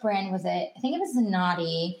 What brand was it? I think it was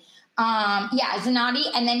Zanotti. Zanotti.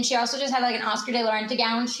 And then she also just had like an Oscar de la Renta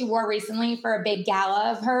gown she wore recently for a big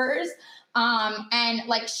gala of hers. And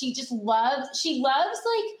like, she loves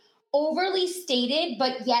like overly stated,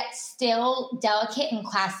 but yet still delicate and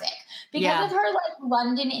classic because of her like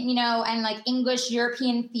London, and like English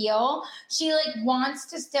European feel. She like wants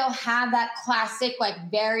to still have that classic, like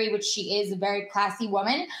which she is a very classy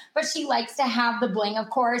woman, but she likes to have the bling, of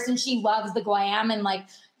course. And she loves the glam and like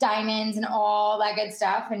diamonds and all that good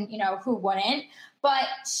stuff. And who wouldn't? But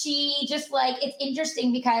she just like, it's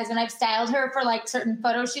interesting because when I've styled her for like certain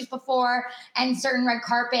photo shoots before and certain red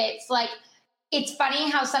carpets, like, it's funny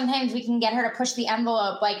how sometimes we can get her to push the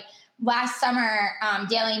envelope. Like last summer,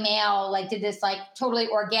 Daily Mail like did this like totally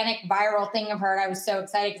organic viral thing of her. And I was so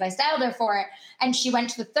excited because I styled her for it. And she went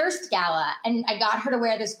to the Thirst Gala and I got her to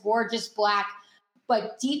wear this gorgeous black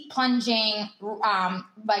like deep plunging,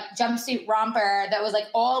 like jumpsuit romper that was like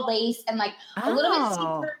all lace and like a little bit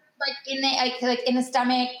see-through, like in the like in the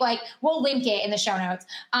stomach, like we'll link it in the show notes.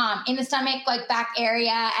 In the stomach, like back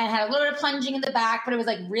area, and had a little bit of plunging in the back, but it was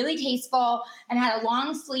like really tasteful and had a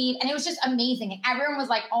long sleeve, and it was just amazing. And everyone was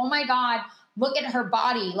like, "Oh my God, look at her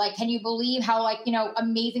body! Like, can you believe how like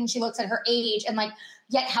amazing she looks at her age, and like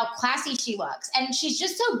yet how classy she looks?" And she's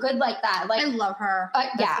just so good like that. Like I love her.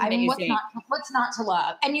 Yeah, I mean, what's not to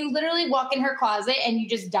love? And you literally walk in her closet and you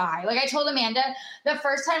just die. Like I told Amanda, the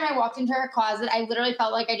first time I walked into her closet, I literally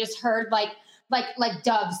felt like I just heard like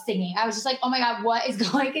doves singing. I was just like, oh my God, what is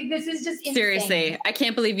going? This is just insane. Seriously, I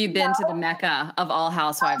can't believe you've been to the Mecca of all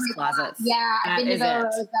housewives closets. Yeah, I've been to That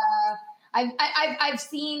is those. I've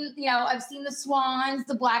seen the swans.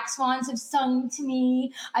 The black swans have sung to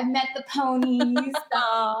me. I've met the ponies.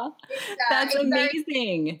 That's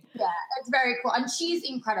amazing. It's very cool, and she's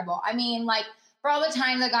incredible. I mean, like for all the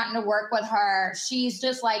times I've gotten to work with her, she's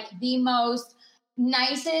just like the most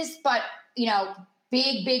nicest, but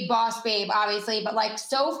big boss babe, obviously, but like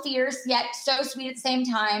so fierce yet so sweet at the same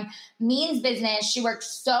time. Means business. She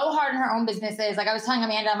works so hard in her own businesses. Like I was telling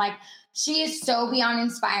Amanda, I'm like, she is so beyond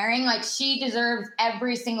inspiring. Like she deserves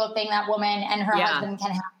every single thing that woman and her husband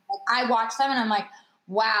can have. Like, I watch them and I'm like,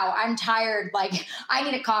 wow, I'm tired. Like I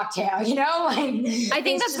need a cocktail, Like I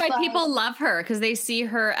think that's why people love her, because they see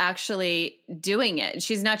her actually doing it.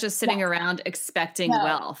 She's not just sitting around expecting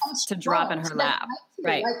wealth to drop in her lap.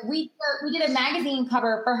 Right. Like we did a magazine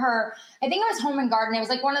cover for her. I think it was Home and Garden. It was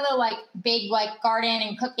like one of the like big like garden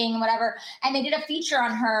and cooking and whatever. And they did a feature on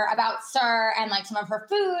her about SUR and like some of her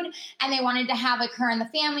food. And they wanted to have like her and the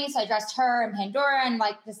family. So I dressed her and Pandora and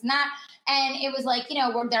like this and that. And it was like,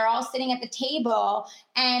 where they're all sitting at the table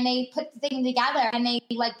and they put the thing together and they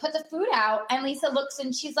like put the food out. And Lisa looks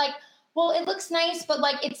and she's like, well, it looks nice, but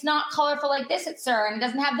like it's not colorful like this at SUR, and it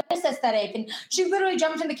doesn't have this aesthetic. And she literally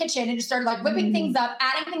jumped in the kitchen and just started like whipping things up,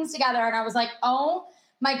 adding things together. And I was like, oh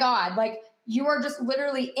my God, like you are just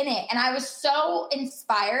literally in it. And I was so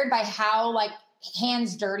inspired by how like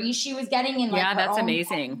hands dirty she was getting in like that's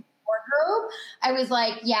amazing. Wardrobe. I was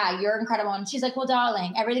like, yeah, you're incredible. And she's like, well,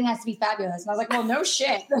 darling, everything has to be fabulous. And I was like, well, no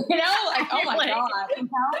shit. Like, oh my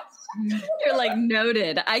God. You're like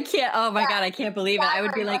noted. I can't, oh my God, I can't believe it. I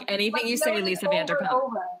would be like, anything you say, Lisa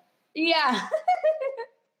Vanderpump. Yeah.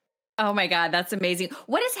 Oh my God, that's amazing.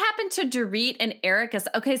 What has happened to Dorit and Erica?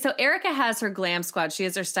 Okay, so Erica has her glam squad. She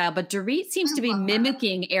has her style, but Dorit seems to be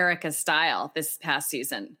mimicking Erica's style this past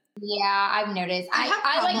season. Yeah, I've noticed.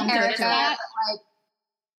 I like Erica. Like,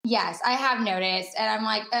 yes, I have noticed. And I'm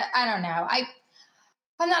like, I don't know.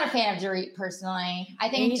 I'm not a fan of Dorit personally. I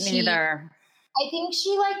think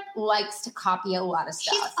she like likes to copy a lot of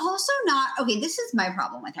stuff. She's also not this. Is my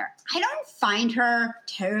problem with her. I don't find her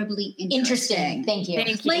terribly interesting. Thank you. Like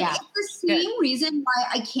it's the same reason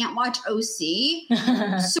why I can't watch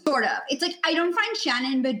OC. Sort of. It's like I don't find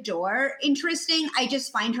Shannon Beador interesting. I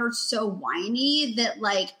just find her so whiny that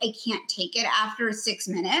like I can't take it after 6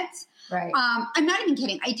 minutes. Right. I'm not even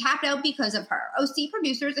kidding. I tapped out because of her. OC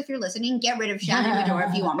producers, if you're listening, get rid of Shannon Beador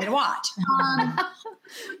if you want me to watch.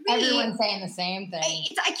 Everyone's saying the same thing.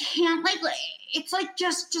 I can't it's like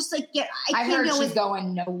just like get. I've heard she's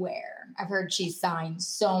going nowhere. I've heard she's signed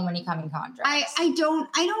so many coming contracts. I don't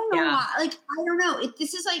know why. Like I don't know.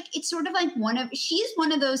 This is like it's sort of like she's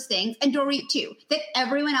one of those things, and Dorit too, that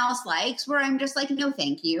everyone else likes. Where I'm just like, no,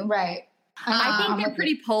 thank you. Right. I think they're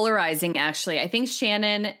pretty polarizing, actually. I think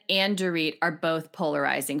Shannon and Dorit are both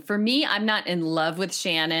polarizing. For me, I'm not in love with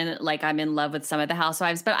Shannon like I'm in love with some of the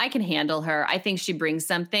housewives, but I can handle her. I think she brings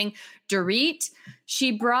something. Dorit,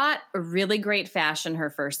 she brought a really great fashion her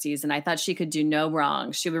first season. I thought she could do no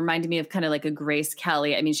wrong. She reminded me of kind of like a Grace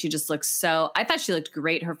Kelly. I mean, she just looks I thought she looked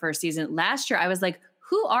great her first season. Last year, I was like,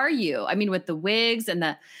 who are you? I mean, with the wigs and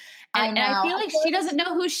the... And I feel like she doesn't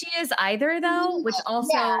know who she is either, though, which also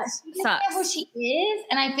she doesn't know who she is.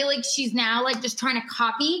 And I feel like she's now like just trying to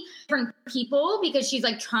copy different people because she's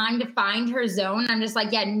like trying to find her zone. I'm just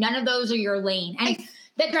like, yeah, none of those are your lane. And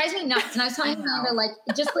that drives me nuts. And I was telling Amanda, like,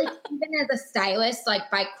 just like even as a stylist, like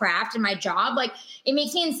by craft and my job, like it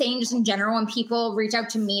makes me insane just in general when people reach out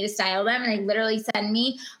to me to style them and they literally send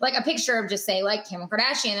me like a picture of just say like Kim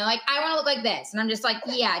Kardashian. They're like, I want to look like this. And I'm just like,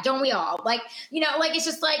 yeah, don't we all? Like, like it's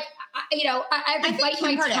just like, I have to bite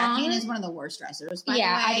my tongue. Kardashian is one of the worst dressers. By the way.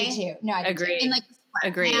 I do too. No, I agree. And like,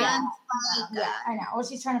 agree. Yeah, I know. Well,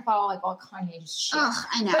 she's trying to follow like all Kanye shit. Oh,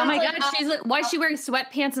 I know. But oh my God, she's like, why is she wearing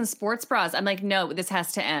sweatpants and sports bras? I'm like, no, this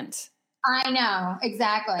has to end. I know,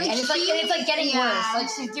 exactly. And it's like getting worse. Like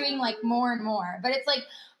she's doing like more and more. But it's like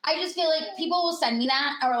I just feel like people will send me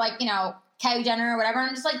that or like, Kylie Jenner or whatever. And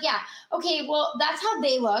I'm just like, yeah, okay, well, that's how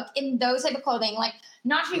they look in those type of clothing. Like,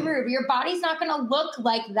 not to be rude, but your body's not going to look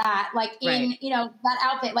like that, like in, you know, that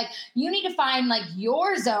outfit. Like, you need to find like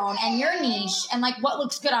your zone and your niche and like what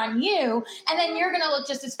looks good on you. And then you're going to look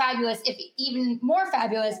just as fabulous, if even more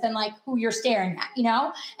fabulous than like who you're staring at, you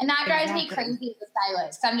know? And that drives me crazy as a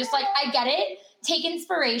stylist. I'm just like, I get it. Take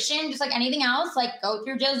inspiration, just like anything else, like go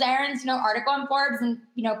through Jill Zarin's, you know, article on Forbes and,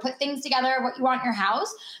 you know, put things together, what you want in your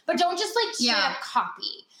house, but don't just like straight up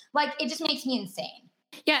copy. Like, it just makes me insane.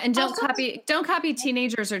 Yeah, and don't copy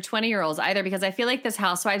teenagers or 20-year-olds either, because I feel like this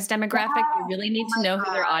Housewives demographic, you really need to know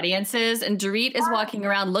who their audience is. And Dorit is walking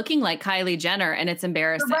around looking like Kylie Jenner, and it's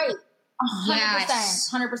embarrassing. You're right.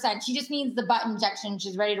 100%. She just needs the butt injection.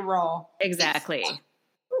 She's ready to roll. Exactly.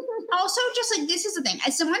 Also, just like, this is the thing.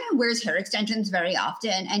 As someone who wears hair extensions very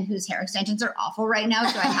often and whose hair extensions are awful right now,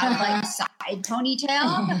 so I have like side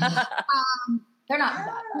ponytail. They're not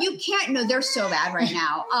bad. You can't. No, they're so bad right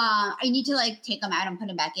now. I need to like take them out and put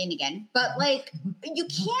them back in again. But like, you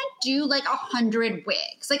can't do like 100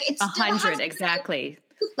 wigs. Like, it's 100 exactly.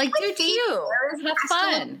 Like, do you have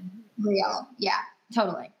fun? Real, yeah,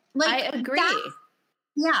 totally. Like, I agree.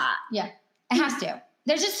 Yeah, it has to.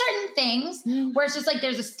 There's just certain things where it's just like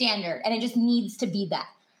there's a standard, and it just needs to be that.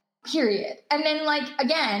 Period. And then, like,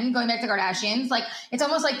 again, going back to Kardashians, like, it's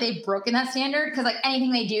almost like they've broken that standard because, like,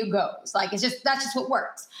 anything they do goes. Like, it's just, that's just what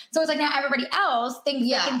works. So it's like now everybody else thinks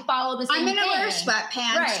they can follow the same thing. I'm going to wear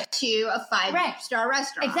sweatpants to a 5-star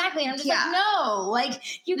restaurant. Exactly. And I'm just like, no,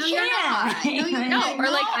 like, you can't. No,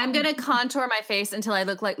 or like, I'm going to contour my face until I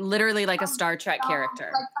look like literally like a Star Trek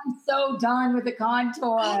character. Like, I'm so done with the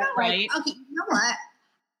contour. Right? Okay, you know what?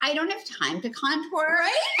 I don't have time to contour.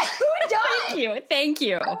 Right? Who does? Thank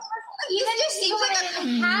you. Even just seems like I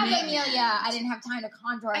didn't have Amelia. I didn't have time to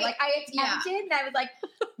contour. Like, I attempted, and I was like,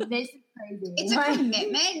 this is crazy. It's a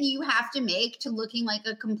commitment you have to make to looking like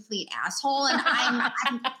a complete asshole, and I'm a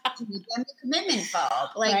commitment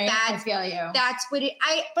phobe. Like, I feel you. That's what it.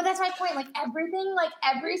 But that's my point. Like, everything, like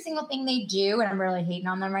every single thing they do, and I'm really hating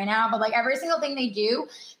on them right now, but like every single thing they do,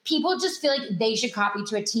 people just feel like they should copy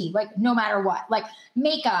to a T. Like, no matter what. Like,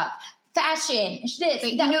 makeup, fashion, this.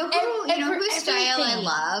 You know whose style I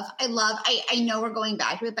love? I know we're going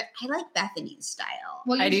back to it, but I like Bethany's style.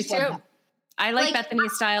 Well, I do too. I like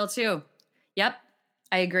Bethany's style too. Yep.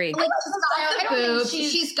 I agree. Like,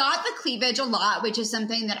 she's got the cleavage a lot, which is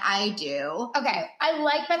something that I do. Okay. I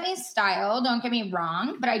like Bethany's style. Don't get me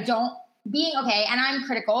wrong, but I don't. And I'm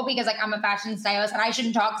critical because like I'm a fashion stylist and I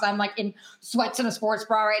shouldn't talk because I'm like in sweats and a sports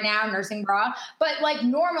bra right now, nursing bra. But like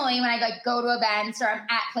normally when I like go to events or I'm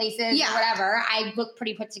at places or whatever, I look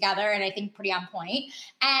pretty put together and I think pretty on point.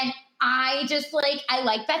 And I just like, I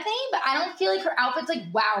like Bethany, but I don't feel like her outfits like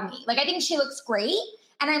wow me. Like I think she looks great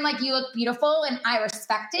and I'm like, you look beautiful and I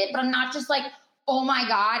respect it, but I'm not just like, oh my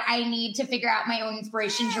God, I need to figure out my own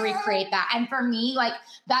inspiration to recreate that. And for me, like,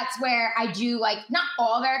 that's where I do, like, not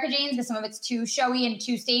all of Erika Jayne's, because some of it's too showy and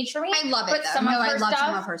too staged for me. I love it, but though. Some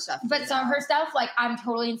of her stuff. But some of her stuff, like, I'm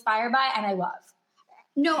totally inspired by and I love.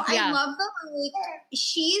 No, I love the, like,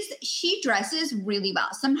 she dresses really well.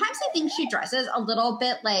 Sometimes I think she dresses a little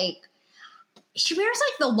bit, like, she wears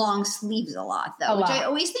like the long sleeves a lot, though, which I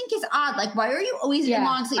always think is odd. Like, why are you always in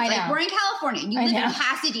long sleeves? Like, we're in California. You live in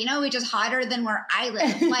Pasadena, which is hotter than where I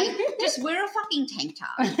live. Like, just wear a fucking tank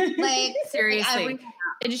top. Like, seriously.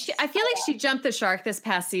 I feel like she jumped the shark this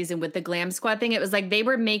past season with the Glam Squad thing. It was like they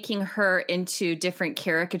were making her into different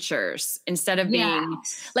caricatures instead of being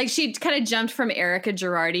like she kind of jumped from Erika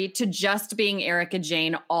Girardi to just being Erika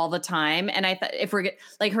Jayne all the time. And I thought if we're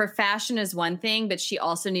like her fashion is one thing, but she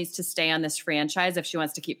also needs to stay on this franchise if she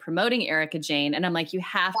wants to keep promoting Erika Jayne. And I'm like, you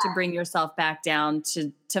have to bring yourself back down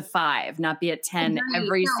to 5, not be at 10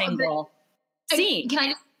 every single scene.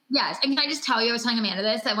 Yes. And can I just tell you, I was telling Amanda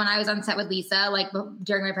this, that when I was on set with Lisa, like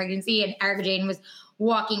during my pregnancy, and Erika Jayne was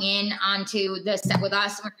walking in onto the set with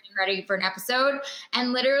us and we're getting ready for an episode.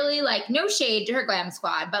 And literally, like, no shade to her Glam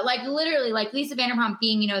Squad, but like literally, like Lisa Vanderpump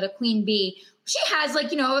being, you know, the queen bee, she has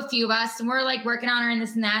like, you know, a few of us and we're like working on her and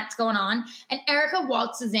this and that's going on. And Erika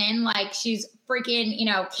waltzes in like she's freaking, you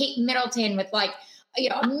know, Kate Middleton with like, you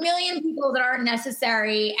know, a million people that aren't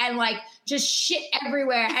necessary and like just shit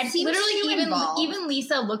everywhere. And literally even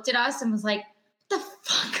Lisa looked at us and was like, what the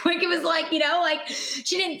fuck? Like it was like, you know, like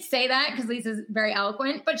she didn't say that because Lisa's very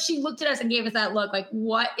eloquent, but she looked at us and gave us that look like,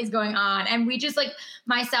 what is going on? And we just like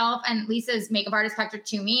myself and Lisa's makeup artist, Patrick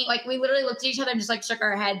Toomey, like we literally looked at each other and just like shook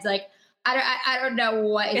our heads like, I don't know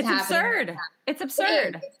what is happening. Absurd. It's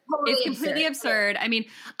absurd. It's completely absurd. I mean,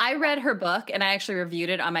 I read her book and I actually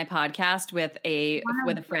reviewed it on my podcast with a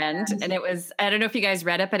friend. And it was, I don't know if you guys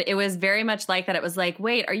read it, but it was very much like that. It was like,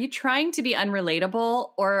 wait, are you trying to be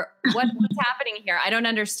unrelatable or what's happening here? I don't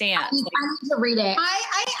understand. I need to read it.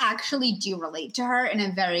 I actually do relate to her in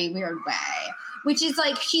a very weird way, which is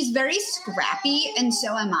like, she's very scrappy and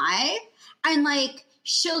so am I. And like,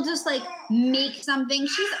 she'll just like make something.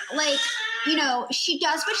 She's like, you know, she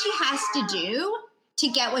does what she has to do to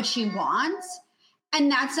get what she wants.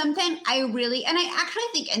 And that's something I really, and I actually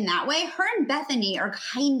think in that way, her and Bethany are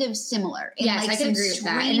kind of similar. Yes, I can agree with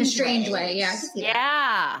that. In a strange way.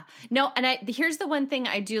 Yeah. No, and here's the one thing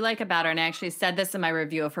I do like about her, and I actually said this in my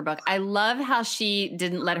review of her book. I love how she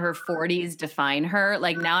didn't let her 40s define her.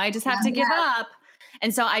 Like, now I just have to give up.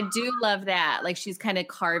 And so I do love that. Like, she's kind of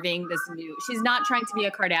carving this new, she's not trying to be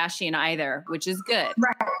a Kardashian either, which is good.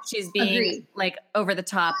 Right. She's being like over the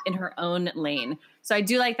top in her own lane. So I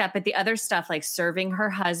do like that. But the other stuff, like serving her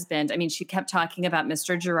husband, I mean, she kept talking about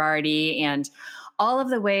Mr. Girardi and all of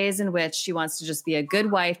the ways in which she wants to just be a good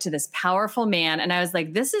wife to this powerful man. And I was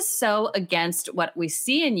like, this is so against what we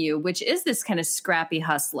see in you, which is this kind of scrappy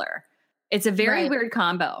hustler. It's a very weird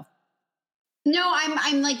combo. No,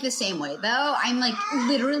 I'm like the same way though. I'm like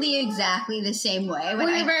literally exactly the same way. Well,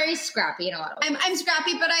 you're very scrappy in a lot of ways. I'm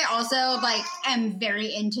scrappy, but I also like am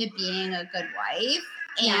very into being a good wife.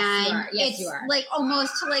 And you are. Like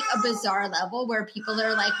almost to like a bizarre level where people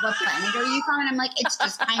are like, what planet are you from? And I'm like, it's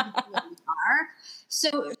just kind of who we are.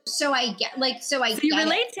 So I get like, so you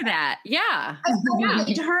relate to that. Yeah. I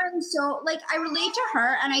relate to her. And so like, I relate to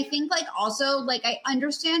her. And I think like also like, I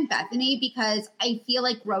understand Bethany because I feel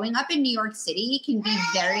like growing up in New York City can be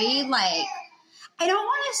very like, I don't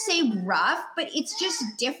want to say rough, but it's just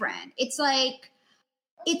different. It's like,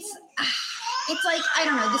 I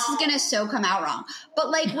don't know, this is going to so come out wrong. But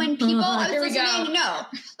like when people, I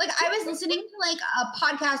was listening to like a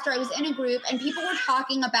podcast or I was in a group and people were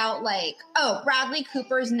talking about like, oh, Bradley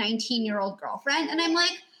Cooper's 19-year-old girlfriend. And I'm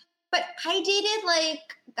like, but I dated like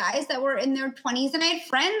guys that were in their 20s and I had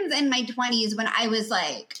friends in my 20s when I was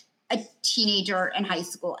like a teenager in high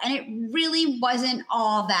school. And it really wasn't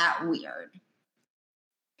all that weird.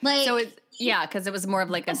 Like, so it's, because it was more of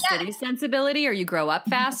like a city sensibility, or you grow up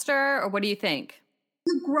faster, or what do you think?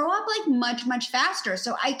 You grow up like much, much faster.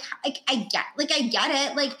 So I get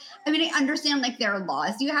it. Like, I mean, I understand like there are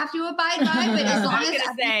laws you have to abide by, but as long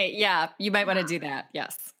as you might want to do that.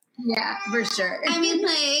 Yes. Yeah, for sure. I mean,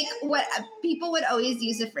 like, what people would always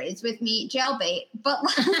use a phrase with me, jailbait, but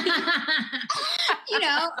like, you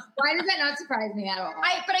know, why does that not surprise me at all?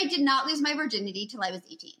 But I did not lose my virginity till I was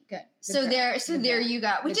 18. Good. So there you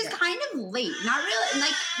go, which is kind of late, not really.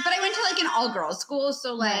 Like, but I went to like an all girls school,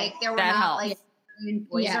 so like there were that not helps. like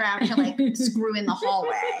boys around to like screw in the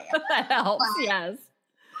hallway. That helps. But, yes.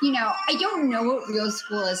 You know, I don't know what real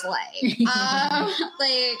school is like.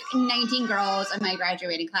 Like 19 girls in my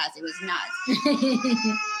graduating class. It was nuts.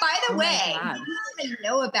 By the way, I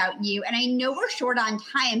know about you, and I know we're short on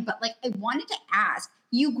time, but like I wanted to ask,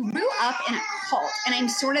 you grew up in a cult, and I'm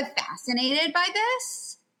sort of fascinated by this.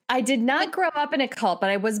 I did not grow up in a cult, but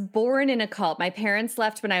I was born in a cult. My parents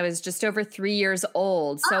left when I was just over 3 years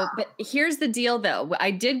old. So, but here's the deal though.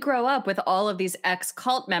 I did grow up with all of these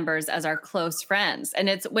ex-cult members as our close friends.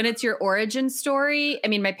 And when it's your origin story, I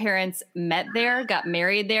mean, my parents met there, got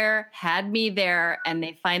married there, had me there, and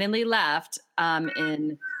they finally left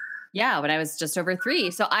when I was just over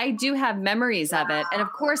 3. So I do have memories of it. And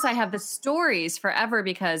of course I have the stories forever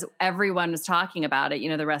because everyone was talking about it, you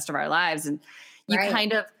know, the rest of our lives. And you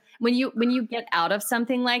kind of, when you get out of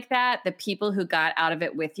something like that, the people who got out of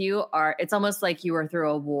it with you it's almost like you were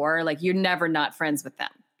through a war. Like you're never not friends with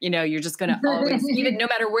them. You know, you're just going to always, even no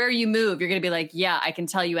matter where you move, you're going to be like, yeah, I can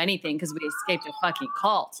tell you anything because we escaped a fucking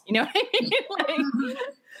cult. You know what I mean?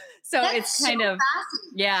 So That's it's kind of,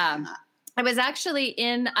 I was actually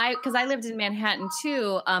because I lived in Manhattan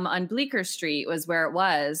too, on Bleecker Street was where it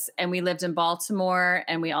was. And we lived in Baltimore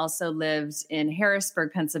and we also lived in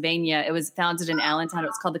Harrisburg, Pennsylvania. It was founded in Allentown. It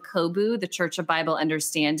was called the COBU, the Church of Bible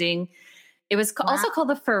Understanding. It was also called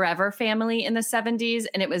the Forever Family in the 70s.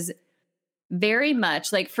 And it was very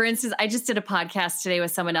much like, for instance, I just did a podcast today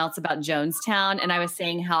with someone else about Jonestown. And I was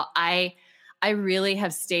saying how I really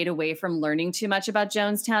have stayed away from learning too much about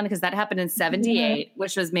Jonestown because that happened in 78,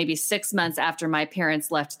 which was maybe 6 months after my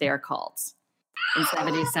parents left their cults in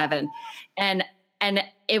 77. And And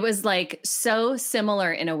it was like so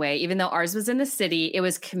similar in a way, even though ours was in the city, it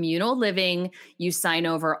was communal living. You sign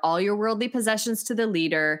over all your worldly possessions to the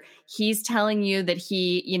leader. He's telling you that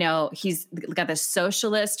he's got this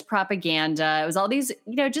socialist propaganda. It was all these,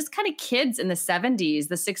 just kind of kids in the 70s,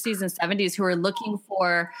 the 60s and 70s who were looking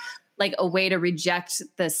for like a way to reject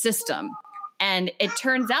the system. And it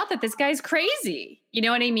turns out that this guy's crazy. You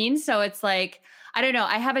know what I mean? So it's like, I don't know.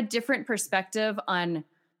 I have a different perspective on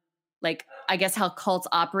like, I guess how cults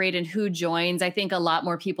operate and who joins. I think a lot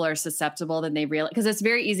more people are susceptible than they realize, because it's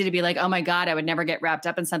very easy to be like, oh my God, I would never get wrapped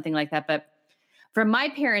up in something like that. But from my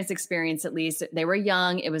parents' experience, at least, they were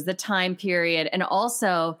young. It was the time period. And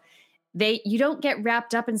also you don't get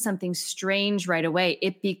wrapped up in something strange right away.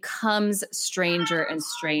 It becomes stranger and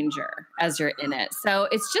stranger as you're in it. So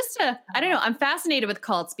it's just I don't know. I'm fascinated with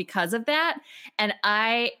cults because of that. And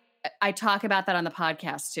I talk about that on the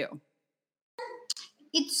podcast too.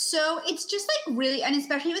 It's just like really, and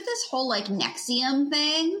especially with this whole like NXIVM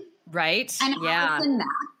thing. Right. And yeah.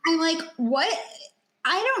 I'm like, what?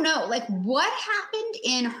 I don't know. Like what happened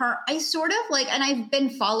in her? I sort of like, and I've been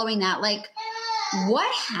following that, like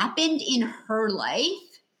what happened in her life?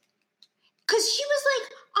 Cause she was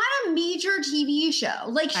like on a major TV show.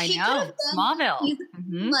 Like she could have been Smallville.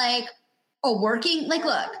 Like a working, like,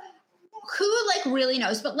 look, who like really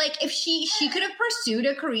knows, but like if she could have pursued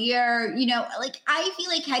a career, like I feel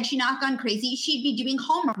like had she not gone crazy, she'd be doing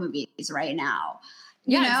Hallmark movies right now.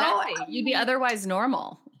 You know? Exactly. You'd be otherwise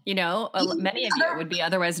normal. Many of you would be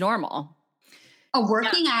otherwise normal. A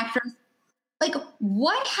working actress. Like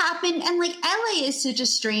what happened? And like LA is such a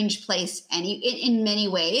strange place in many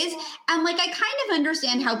ways. And like I kind of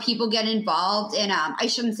understand how people get involved in I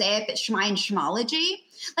shouldn't say it, but schmology.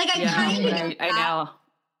 Like I kind of I know.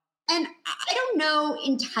 And I don't know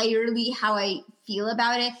entirely how I feel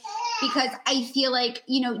about it, because I feel like,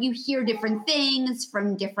 you hear different things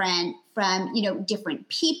from different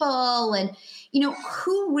people, and,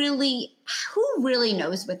 who really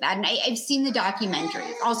knows with that. And I've seen the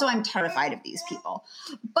documentaries. Also, I'm terrified of these people.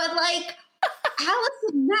 But like,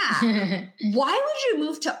 Allison Mack, why would you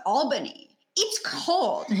move to Albany? It's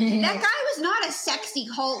cold. That guy was not a sexy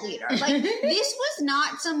cult leader. Like, this was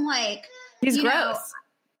not some like, he's gross.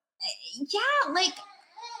 Yeah, like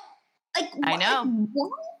I know.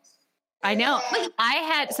 What? I know.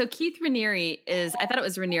 So Keith Raniere I thought it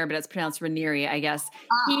was Raniere, but it's pronounced Raniere, I guess.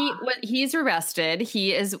 He's arrested.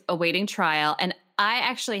 He is awaiting trial. And I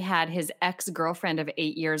actually had his ex-girlfriend of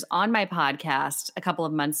 8 years on my podcast a couple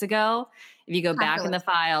of months ago. If you go back in the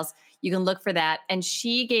files, you can look for that. And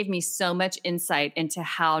she gave me so much insight into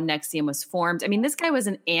how NXIVM was formed. I mean, this guy was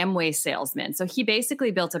an Amway salesman. So he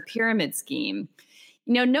basically built a pyramid scheme.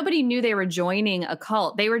 Nobody knew they were joining a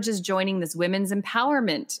cult. They were just joining this women's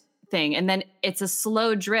empowerment thing. And then it's a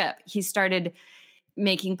slow drip. He started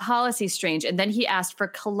making policy strange. And then he asked for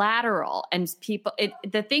collateral, and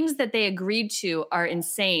the things that they agreed to are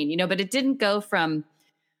insane, but it didn't go from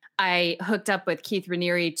I hooked up with Keith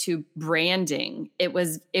Raniere to branding. It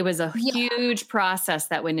was a huge process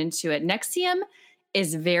that went into it. NXIVM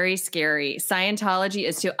is very scary. Scientology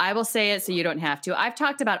is too. I will say it so you don't have to. I've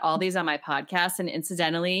talked about all these on my podcast, and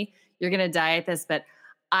incidentally, you're going to die at this, but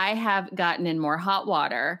I have gotten in more hot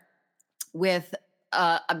water with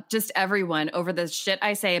just everyone over the shit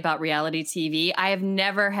I say about reality TV. I have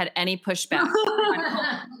never had any pushback.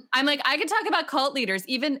 I'm like, I could talk about cult leaders.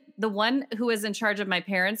 Even the one who was in charge of my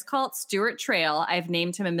parents' cult, Stuart Trail, I've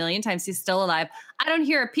named him a million times. He's still alive. I don't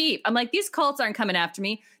hear a peep. I'm like, these cults aren't coming after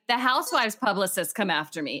me. The Housewives publicists come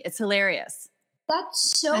after me. It's hilarious.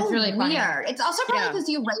 That's really weird. Funny. It's also probably because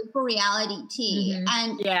you write for reality tea,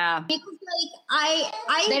 and because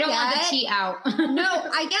like they don't want the tea out. No,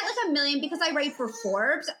 I get like a million because I write for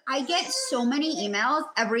Forbes. I get so many emails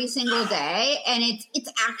every single day, and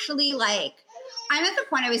it's actually like I'm at the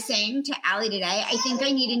point I was saying to Allie today. I think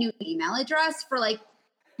I need a new email address for like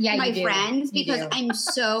my friends because I'm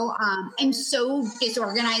so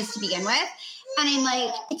disorganized to begin with, and I'm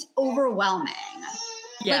like it's overwhelming.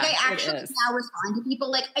 Yeah, like I actually now respond to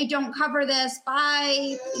people like I don't cover this.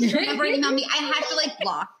 Bye. Never email me. I have to like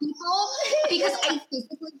block people because I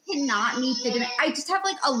physically cannot meet the demand. I just have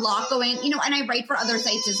like a lot going, and I write for other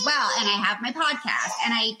sites as well, and I have my podcast,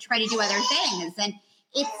 and I try to do other things, and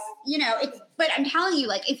it's. But I'm telling you,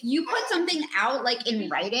 like if you put something out like in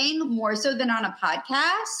writing more so than on a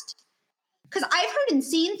podcast. Because I've heard and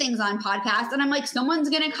seen things on podcasts, and I'm like, someone's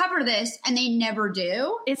going to cover this, and they never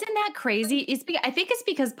do. Isn't that crazy? I think it's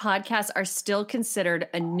because podcasts are still considered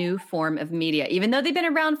a new form of media, even though they've been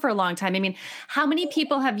around for a long time. I mean, how many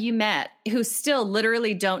people have you met who still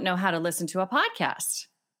literally don't know how to listen to a podcast?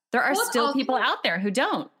 There are still people out there who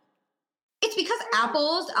don't. It's because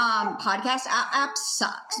Apple's podcast app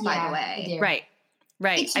sucks, by the way. Right.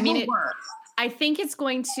 It's the worst. I think it's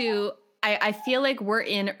going to, I feel like we're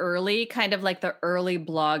in early, kind of like the early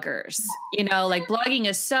bloggers, you know, like blogging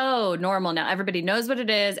is so normal now. Everybody knows what it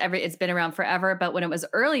is. It's been around forever. But when it was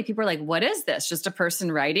early, people were like, what is this? Just a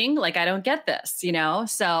person writing? Like, I don't get this, you know?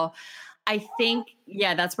 So I think,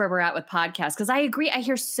 that's where we're at with podcasts. Cause I agree. I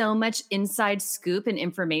hear so much inside scoop and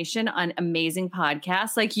information on amazing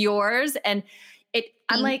podcasts like yours. And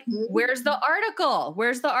I'm like, where's the article?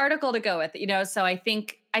 Where's the article to go with? You know? So I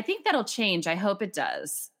think that'll change. I hope it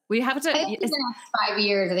does. We have to. I think in the next 5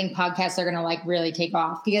 years, I think podcasts are going to like really take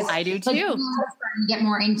off because I do too. Like, people are starting to get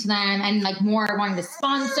more into them and like more wanting to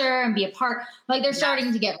sponsor and be a part. Like they're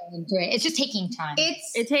starting to get into it. It's just taking time.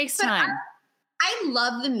 It takes time. I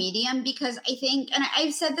love the medium because I think, and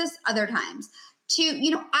I've said this other times too, you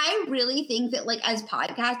know, I really think that like as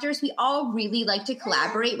podcasters, we all really like to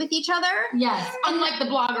collaborate with each other. Yes. Unlike the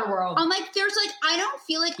blogger world. There's like, I don't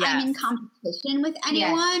feel like I'm in competition with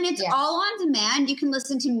anyone. It's all on demand. You can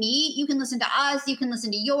listen to me. You can listen to us. You can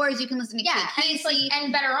listen to yours. You can listen to and it's like,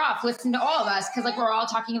 and better off listen to all of us. Cause like we're all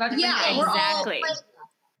talking about different things. Exactly.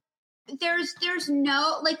 There's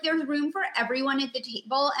no, like there's room for everyone at the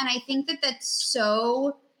table. And I think that it's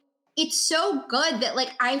so good that like,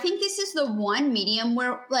 I think this is the one medium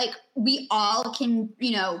where like we all can,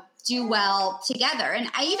 you know, do well together. And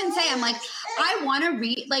I even say, I'm like, I want to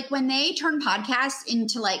read, like when they turn podcasts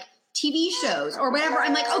into like TV shows or whatever,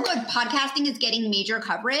 I'm like, oh good, podcasting is getting major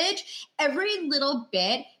coverage. Every little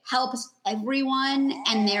bit helps everyone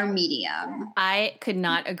and their medium. I could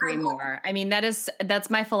not agree more. I mean, that's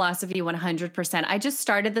my philosophy 100%. I just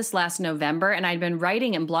started this last November and I'd been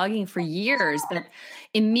writing and blogging for years, but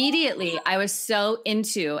immediately I was so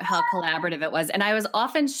into how collaborative it was. And I was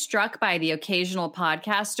often struck by the occasional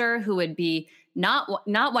podcaster who would be not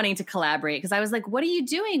wanting to collaborate because I was like, what are you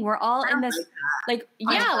doing? We're all in this, like,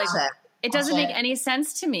 it doesn't make any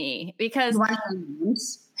sense to me because I'm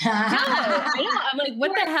like,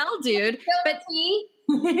 what the hell, dude? But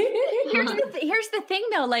here's the thing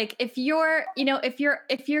though, like if you're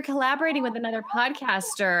collaborating with another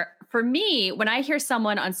podcaster, for me, when I hear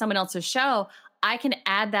someone on someone else's show, I can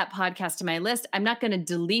add that podcast to my list. I'm not going to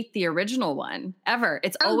delete the original one ever.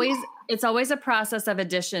 It's always a process of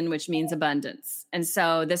addition, which means abundance. And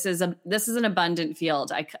so this is an abundant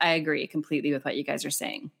field. I agree completely with what you guys are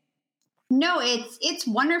saying. No, it's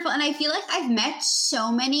wonderful. And I feel like I've met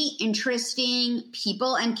so many interesting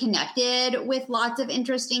people and connected with lots of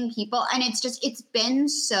interesting people. And it's been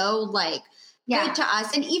so like good to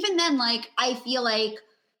us. And even then, like, I feel like,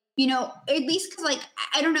 you know, at least because like,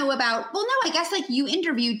 I don't know about, well, no, I guess like do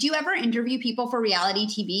you ever interview people for reality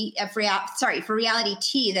TV, for reality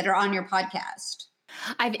tea that are on your podcast?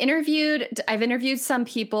 I've interviewed some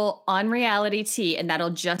people on reality tea and that'll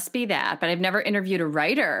just be that, but I've never interviewed a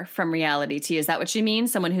writer from reality tea. Is that what you mean?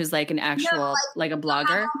 Someone who's like an actual, like a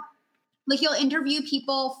blogger? Like you'll interview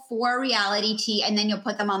people for reality tea and then you'll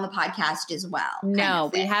put them on the podcast as well.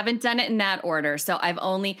 No, we haven't done it in that order. So I've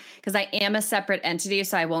only, because I am a separate entity,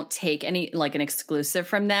 so I won't take any like an exclusive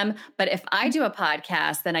from them. But if I do a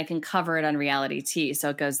podcast, then I can cover it on reality tea.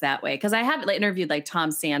 So it goes that way. Because I have interviewed like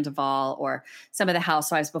Tom Sandoval or some of the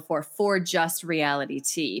housewives before for just reality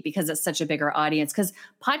tea because it's such a bigger audience. Because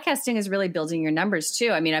podcasting is really building your numbers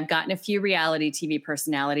too. I mean, I've gotten a few reality TV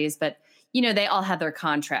personalities, but you know, they all have their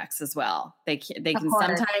contracts as well. They can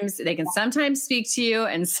sometimes speak to you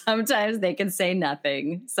and sometimes they can say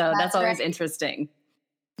nothing. So that's always interesting.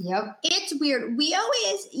 Yep. It's weird. We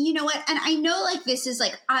always, you know what, and I know like this is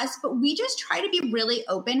like us, but we just try to be really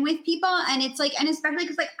open with people. And it's like, and especially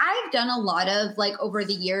because like I've done a lot of like over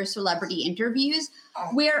the years celebrity interviews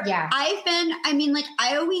where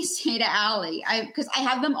I always say to Allie, because I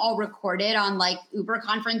have them all recorded on like Uber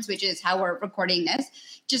Conference, which is how we're recording this.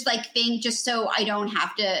 Just so I don't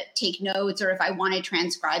have to take notes or if I want to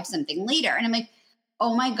transcribe something later. And I'm like,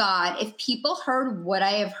 oh my God, if people heard what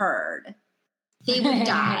I have heard, they would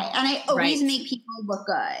die. And I always make people look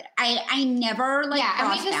good. I never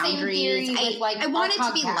cross boundaries. I want it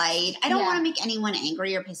to be light. I don't want to make anyone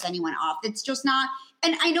angry or piss anyone off. It's just not.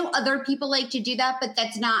 And I know other people like to do that, but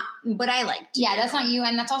that's not what I like to do. That's not you.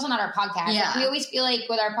 And that's also not our podcast. Yeah. Like, we always feel like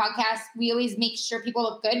with our podcast, we always make sure people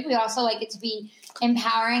look good. We also like it to be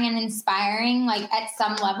empowering and inspiring, like at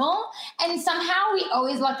some level. And somehow we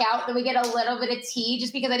always luck out that we get a little bit of tea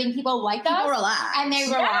just because I think people like us. Relax. And they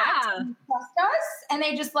relax and trust us. And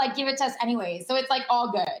they just like give it to us anyway. So it's like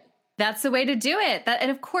all good. That's the way to do it. And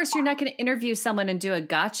of course, you're not going to interview someone and do a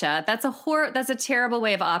gotcha. That's a terrible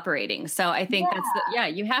way of operating. So I think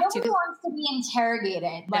you have Nobody wants to be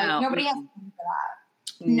interrogated. Like nobody has time for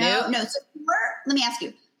that. No. So let me ask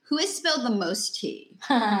you, who has spilled the most tea?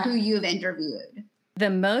 Who you have interviewed? The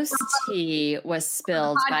most tea was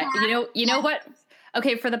spilled by, you know what?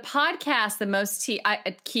 Okay, for the podcast, the most tea,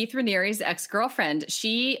 Keith Raniere's ex-girlfriend,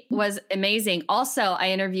 she was amazing. Also,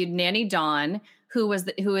 I interviewed Nanny Dawn, who is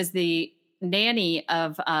the nanny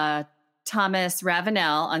of Thomas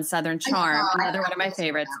Ravenel on Southern Charm, another one of my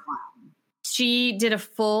favorites. She did a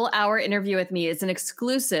full hour interview with me. It's an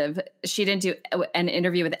exclusive. She didn't do an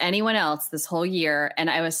interview with anyone else this whole year. And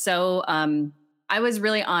I was so, I was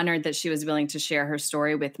really honored that she was willing to share her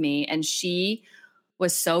story with me. And she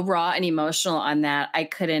was so raw and emotional on that. I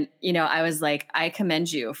couldn't, I was like, I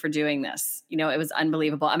commend you for doing this. It was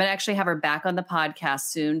unbelievable. I'm going to actually have her back on the podcast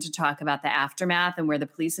soon to talk about the aftermath and where the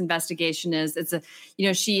police investigation is. It's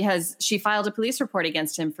she filed a police report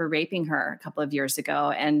against him for raping her a couple of years ago,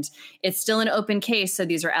 and it's still an open case. So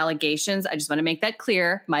these are allegations. I just want to make that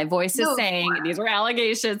clear. My voice is saying these are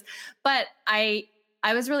allegations, but I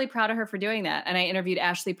was really proud of her for doing that. And I interviewed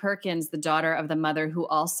Ashley Perkins, the daughter of the mother who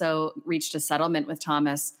also reached a settlement with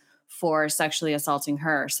Thomas for sexually assaulting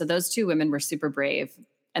her. So those two women were super brave.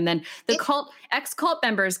 And then the ex-cult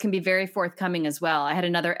members can be very forthcoming as well. I had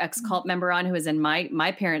another ex-cult member on who was in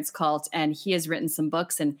my parents' cult, and he has written some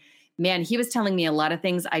books. And man, he was telling me a lot of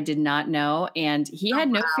things I did not know. And he had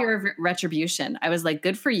no fear of retribution. I was like,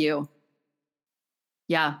 good for you.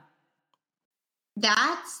 Yeah.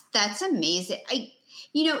 That's amazing.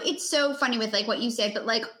 It's so funny with like what you said, but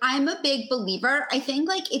like I'm a big believer. I think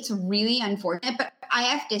like it's really unfortunate, but I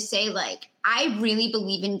have to say like I really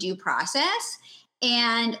believe in due process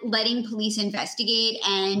and letting police investigate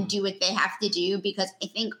and do what they have to do, because I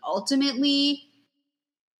think ultimately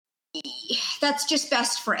that's just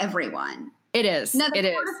best for everyone. It is. Now, it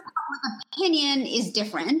is. Opinion is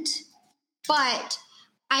different, but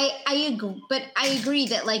I agree. But I agree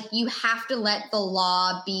that like you have to let the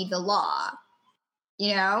law be the law.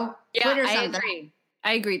 Yeah, I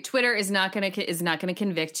agree. Twitter is not going to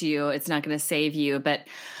convict you. It's not going to save you. But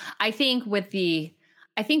I think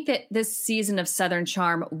that this season of Southern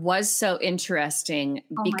Charm was so interesting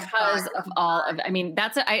because of all of. I mean,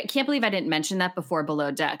 I can't believe I didn't mention that before Below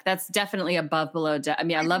Deck. That's definitely above Below Deck. I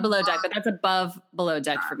mean, I love Below Deck, but that's above Below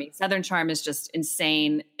Deck for me. Southern Charm is just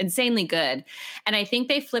insanely good, and I think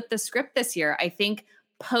they flipped the script this year. I think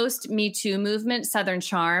post Me Too movement, Southern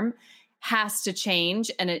Charm has to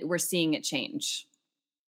change, and we're seeing it change.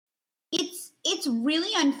 It's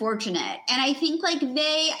really unfortunate. And I think like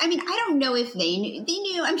I don't know if they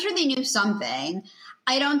knew, I'm sure they knew something.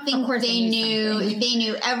 I don't think they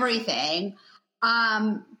knew everything.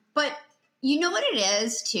 But you know what it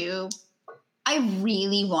is too? I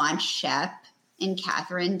really want Shep and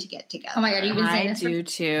Catherine to get together. Oh my God, you've been saying this.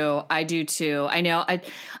 I do too. I know.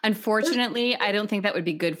 Unfortunately, I don't think that would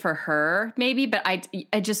be good for her, maybe, but I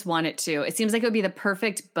just want it to. It seems like it would be the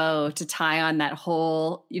perfect bow to tie on that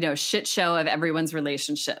whole, shit show of everyone's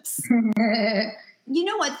relationships. You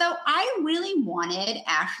know what, though? I really wanted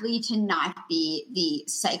Ashley to not be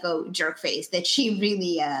the psycho jerk face that she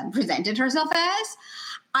really presented herself as.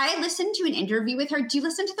 I listened to an interview with her. Do you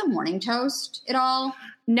listen to the Morning Toast at all?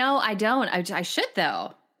 No, I don't. I should,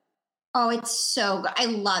 though. Oh, it's so good. I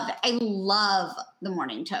love it. I love the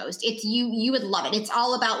Morning Toast. It's you would love it. It's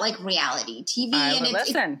all about like reality TV, and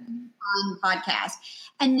it's a fun podcast.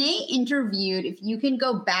 And they interviewed, if you can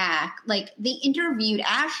go back, like they interviewed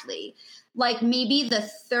Ashley, like maybe the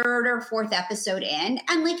third or fourth episode in,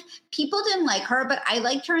 and like people didn't like her, but I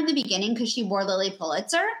liked her in the beginning because she wore Lily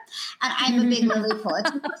Pulitzer, and I'm a big Lily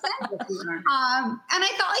Pulitzer person. And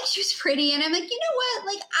I thought like she was pretty, and I'm like, you know what,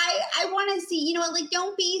 like I want to see, you know what, like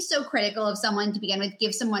don't be so critical of someone to begin with,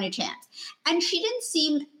 give someone a chance. And she didn't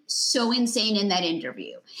seem so insane in that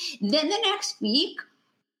interview. Then the next week,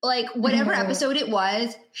 like whatever episode it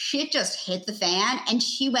was, shit just hit the fan, and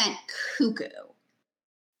she went cuckoo.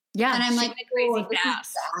 Yeah, and I'm like, crazy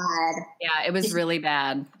fast. Yeah, it was really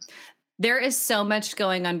bad. There is so much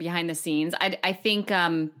going on behind the scenes. I think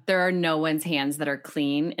there are no one's hands that are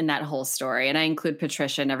clean in that whole story. And I include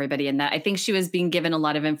Patricia and everybody in that. I think she was being given a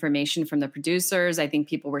lot of information from the producers. I think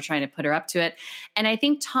people were trying to put her up to it. And I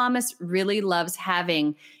think Thomas really loves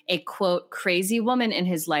having a, quote, crazy woman in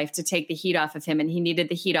his life to take the heat off of him. And he needed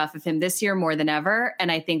the heat off of him this year more than ever.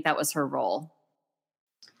 And I think that was her role.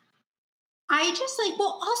 I just like,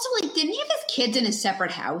 well, also like, didn't he have his kids in a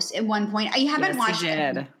separate house at one point? I haven't watched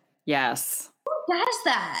it. Yes. Who does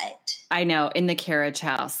that? I know, in the carriage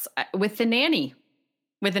house with the nanny.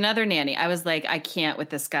 with another nanny. I was like, I can't with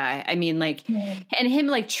this guy. I mean, like, and him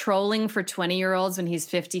like trolling for 20-year-olds when he's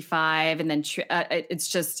 55. And then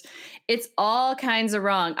it's all kinds of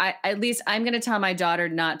wrong. At least I'm going to tell my daughter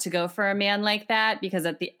not to go for a man like that, because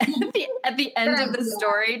at the end of the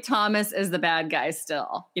story, Thomas is the bad guy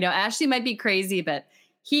still. You know, Ashley might be crazy, but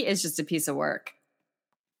he is just a piece of work.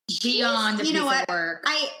 Beyond a piece of work.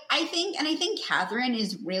 I think Catherine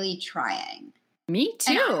is really trying. Me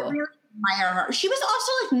too. And I really admire her. She was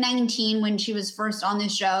also like 19 when she was first on the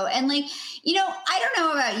show. And like, you know, I don't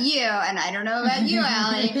know about you and I don't know about you,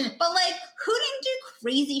 Allie, but like, who didn't do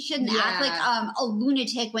crazy shit and act like a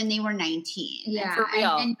lunatic when they were 19? Yeah. For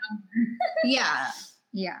real. Yeah.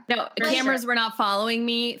 Yeah. No, cameras were not following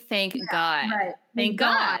me. Thank God. Right. Thank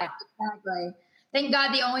God. Exactly. Thank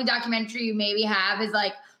God the only documentary you maybe have is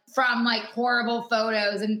like from like horrible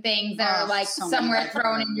photos and things that are like somewhere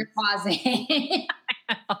thrown in your closet.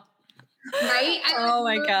 Right? Oh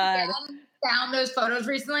my God. Found those photos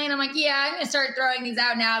recently and I'm like, yeah, I'm going to start throwing these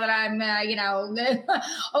out now that I'm, you know,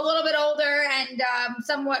 a little bit older and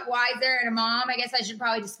somewhat wiser and a mom. I guess I should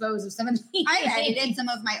probably dispose of some of these. I edited some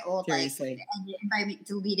of my old, deleted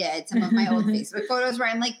some of my old Facebook photos where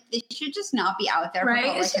I'm like, this should just not be out there.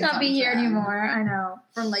 Right? It should not be here anymore. I know.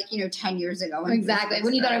 From like, 10 years ago. Exactly.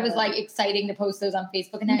 When you thought it was like exciting to post those on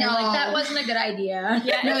Facebook and then you're like, that wasn't a good idea.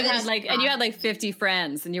 Yeah. No, you had like 50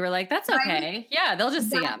 friends and you were like, that's okay. Right? Yeah. They'll just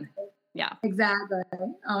see them. Yeah. Exactly.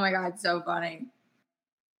 Oh my God. So funny.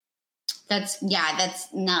 That's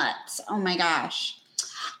nuts. Oh my gosh.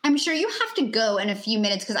 I'm sure you have to go in a few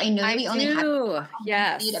minutes because I know we only have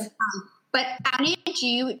yes. But I need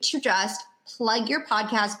you to just plug your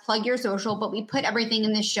podcast, plug your social, but we put everything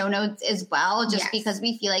in the show notes as well, just because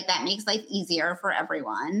we feel like that makes life easier for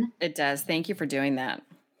everyone. It does. Thank you for doing that.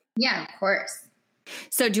 Yeah, of course.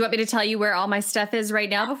 So do you want me to tell you where all my stuff is right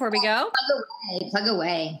now before we go? Plug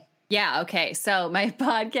away. Yeah. Okay. So my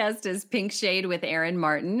podcast is Pink Shade with Erin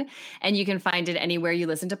Martin, and you can find it anywhere you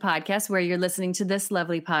listen to podcasts. Where you're listening to this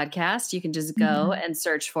lovely podcast, you can just go and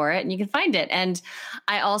search for it and you can find it. And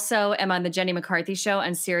I also am on the Jenny McCarthy Show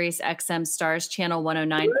on Sirius XM Stars Channel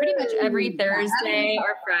 109 pretty much every Thursday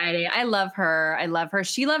or Friday. I love her.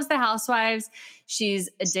 She loves the Housewives. She's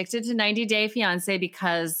addicted to 90 Day Fiancé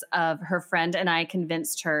because of her friend and I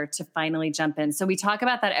convinced her to finally jump in. So we talk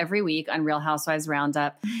about that every week on Real Housewives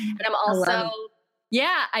Roundup. And I'm also,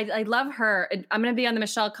 I love her. I'm going to be on the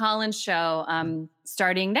Michelle Collins Show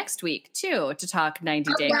starting next week too to talk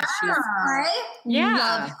 90 Day. I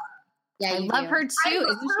love her too.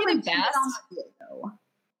 Isn't she the best?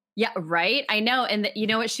 Yeah, right. I know. And you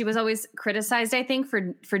know what? She was always criticized, I think,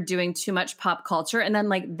 for doing too much pop culture. And then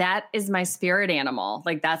like, that is my spirit animal.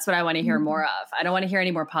 Like, that's what I want to hear more of. I don't want to hear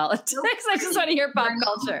any more politics. I just want to hear pop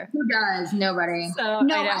culture. Who does? Nobody. So,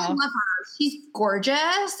 no, I love her. She's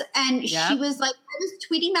gorgeous. And she was like, I was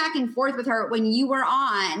tweeting back and forth with her when you were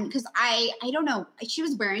on, because I don't know, she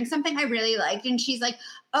was wearing something I really liked. And she's like,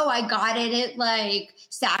 oh, I got it at like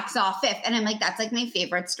Saks Off Fifth. And I'm like, that's like my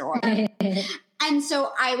favorite store. And so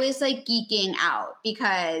I was like geeking out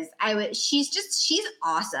because she's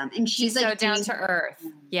awesome. And she's like so down to earth.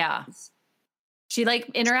 Yeah. She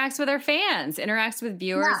like interacts with her fans, interacts with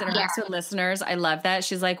viewers, interacts with listeners. I love that.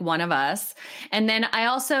 She's like one of us. And then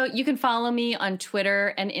you can follow me on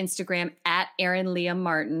Twitter and Instagram at Erin Leah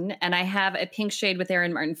Martin. And I have a Pink Shade with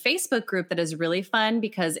Erin Martin Facebook group that is really fun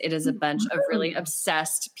because it is a bunch of really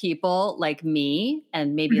obsessed people like me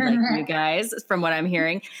and maybe like you guys from what I'm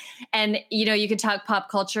hearing. And, you can talk pop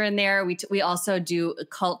culture in there. We also do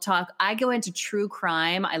cult talk. I go into true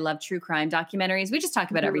crime. I love true crime documentaries. We just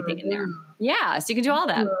talk about everything in there. Yeah. So you can do all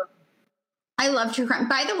that. I love true crime.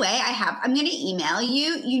 By the way, I'm going to email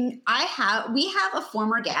you. We have a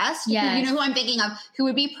former guest. Yes. You know who I'm thinking of who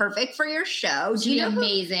would be perfect for your show. Do you know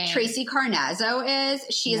amazing. Who Tracy Carnazzo is?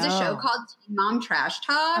 She has a show called Teen Mom Trash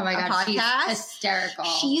Talk. Oh my God, she's hysterical.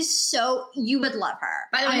 You would love her.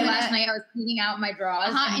 By the way, last night I was cleaning out my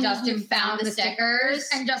drawers and Justin found the stickers.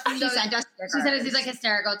 And Justin sent us stickers. She said it's these like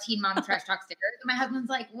hysterical Teen Mom Trash Talk stickers. And my husband's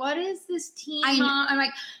like, what is this Teen Mom? I'm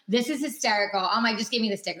like, this is hysterical. I'm like, just give me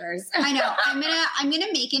the stickers. I know. I'm gonna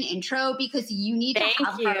make an intro because you need to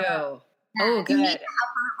have her. Oh, good. You need to have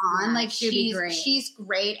her on. Yeah, like she's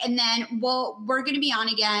great. And then we're gonna be on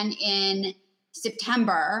again in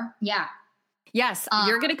September. Yeah. Yes,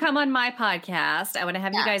 you're going to come on my podcast. I want to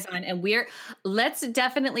have you guys on, and let's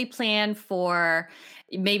definitely plan for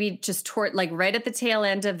maybe just like right at the tail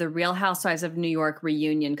end of the Real Housewives of New York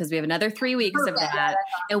reunion, because we have another 3 weeks of that,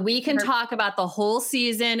 and we can talk about the whole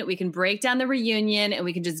season. We can break down the reunion, and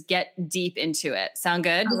we can just get deep into it. Sound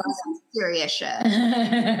good? This is serious shit.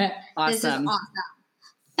 Awesome. This is awesome.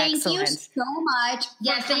 Thank you so much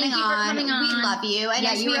for coming on. We love you. And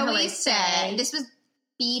as we always say, this was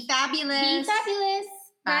Be Fabulous. Be fabulous.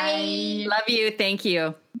 Bye. Love you. Thank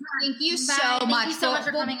you. Thank you so much. Thank you so much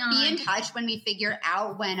for coming on. Be in touch when we figure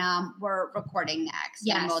out when we're recording next.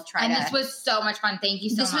 Yes. And we'll try and this was so much fun. Thank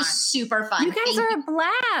you so much. This was super fun. You guys are a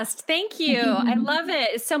blast. Thank you. I love it.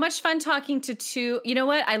 It's so much fun talking to two. You know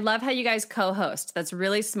what? I love how you guys co-host. That's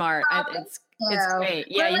really smart. It's great.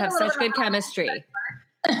 Yeah, you have such good chemistry.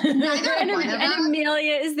 And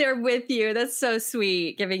Amelia is there with you. That's so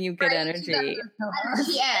sweet, giving you good energy.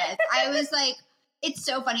 Yes. I was like, it's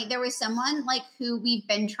so funny. There was someone like who we've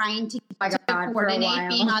been trying to coordinate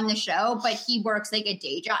being on the show, but he works like a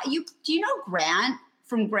day job. Do you know Grant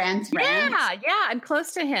from Grant's Rants? Yeah, I'm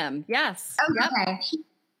close to him. Yes. Okay. Yep.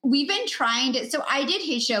 We've been trying to, so I did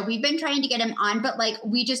his show. We've been trying to get him on, but like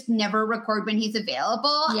we just never record when he's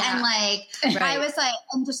available. Yeah. And like, I was like,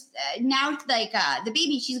 I'm just now like the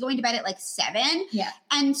baby, she's going to bed at like 7. Yeah.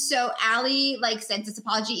 And so Allie like sent this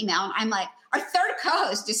apology email and I'm like, our third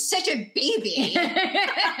co-host is such a baby.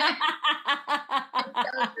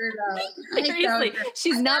 Seriously,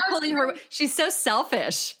 she's not pulling her, she's so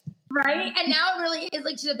selfish. Right. And now it really is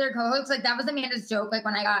like she's a third co-host. Like that was Amanda's joke. Like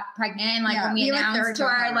when I got pregnant and like when we announced to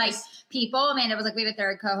our like people, Amanda was like, we have a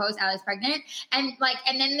third co-host, Allie's pregnant. And like,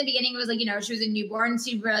 and then in the beginning it was like, you know, she was a newborn.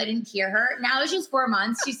 She really didn't hear her. Now that she's 4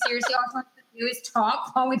 months, she seriously also wants to do is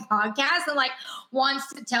talk while we podcast and like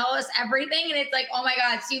wants to tell us everything. And it's like, oh my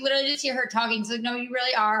God. So you literally just hear her talking. So no, you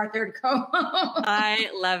really are our third co-host. I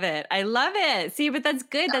love it. I love it. See, but that's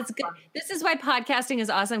good. That's good. This is why podcasting is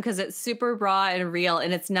awesome because it's super raw and real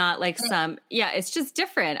and it's not like it's just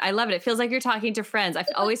different. I love it. It feels like you're talking to friends. I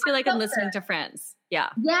always feel like I'm listening to friends. Yeah.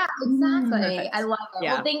 Yeah, exactly. Perfect. I love it.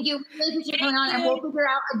 Yeah. Well, thank you. Really appreciate you coming on and we'll figure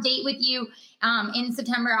out a date with you in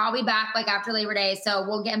September. I'll be back like after Labor Day. So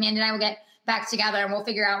Amanda and I will get back together and we'll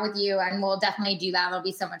figure out with you and we'll definitely do that. It'll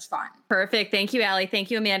be so much fun. Perfect. Thank you, Allie. Thank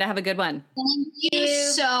you, Amanda. Have a good one. Thank you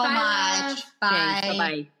so much. Bye. Thanks.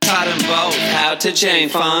 Bye-bye. Taught them both how to Jane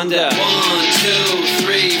Fonda. 1, 2,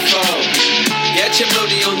 3, 4. Get your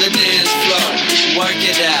booty on the dance floor. Work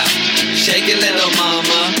it out. Shake it, little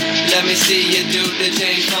mama. Let me see you do the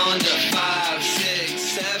Jane Fonda.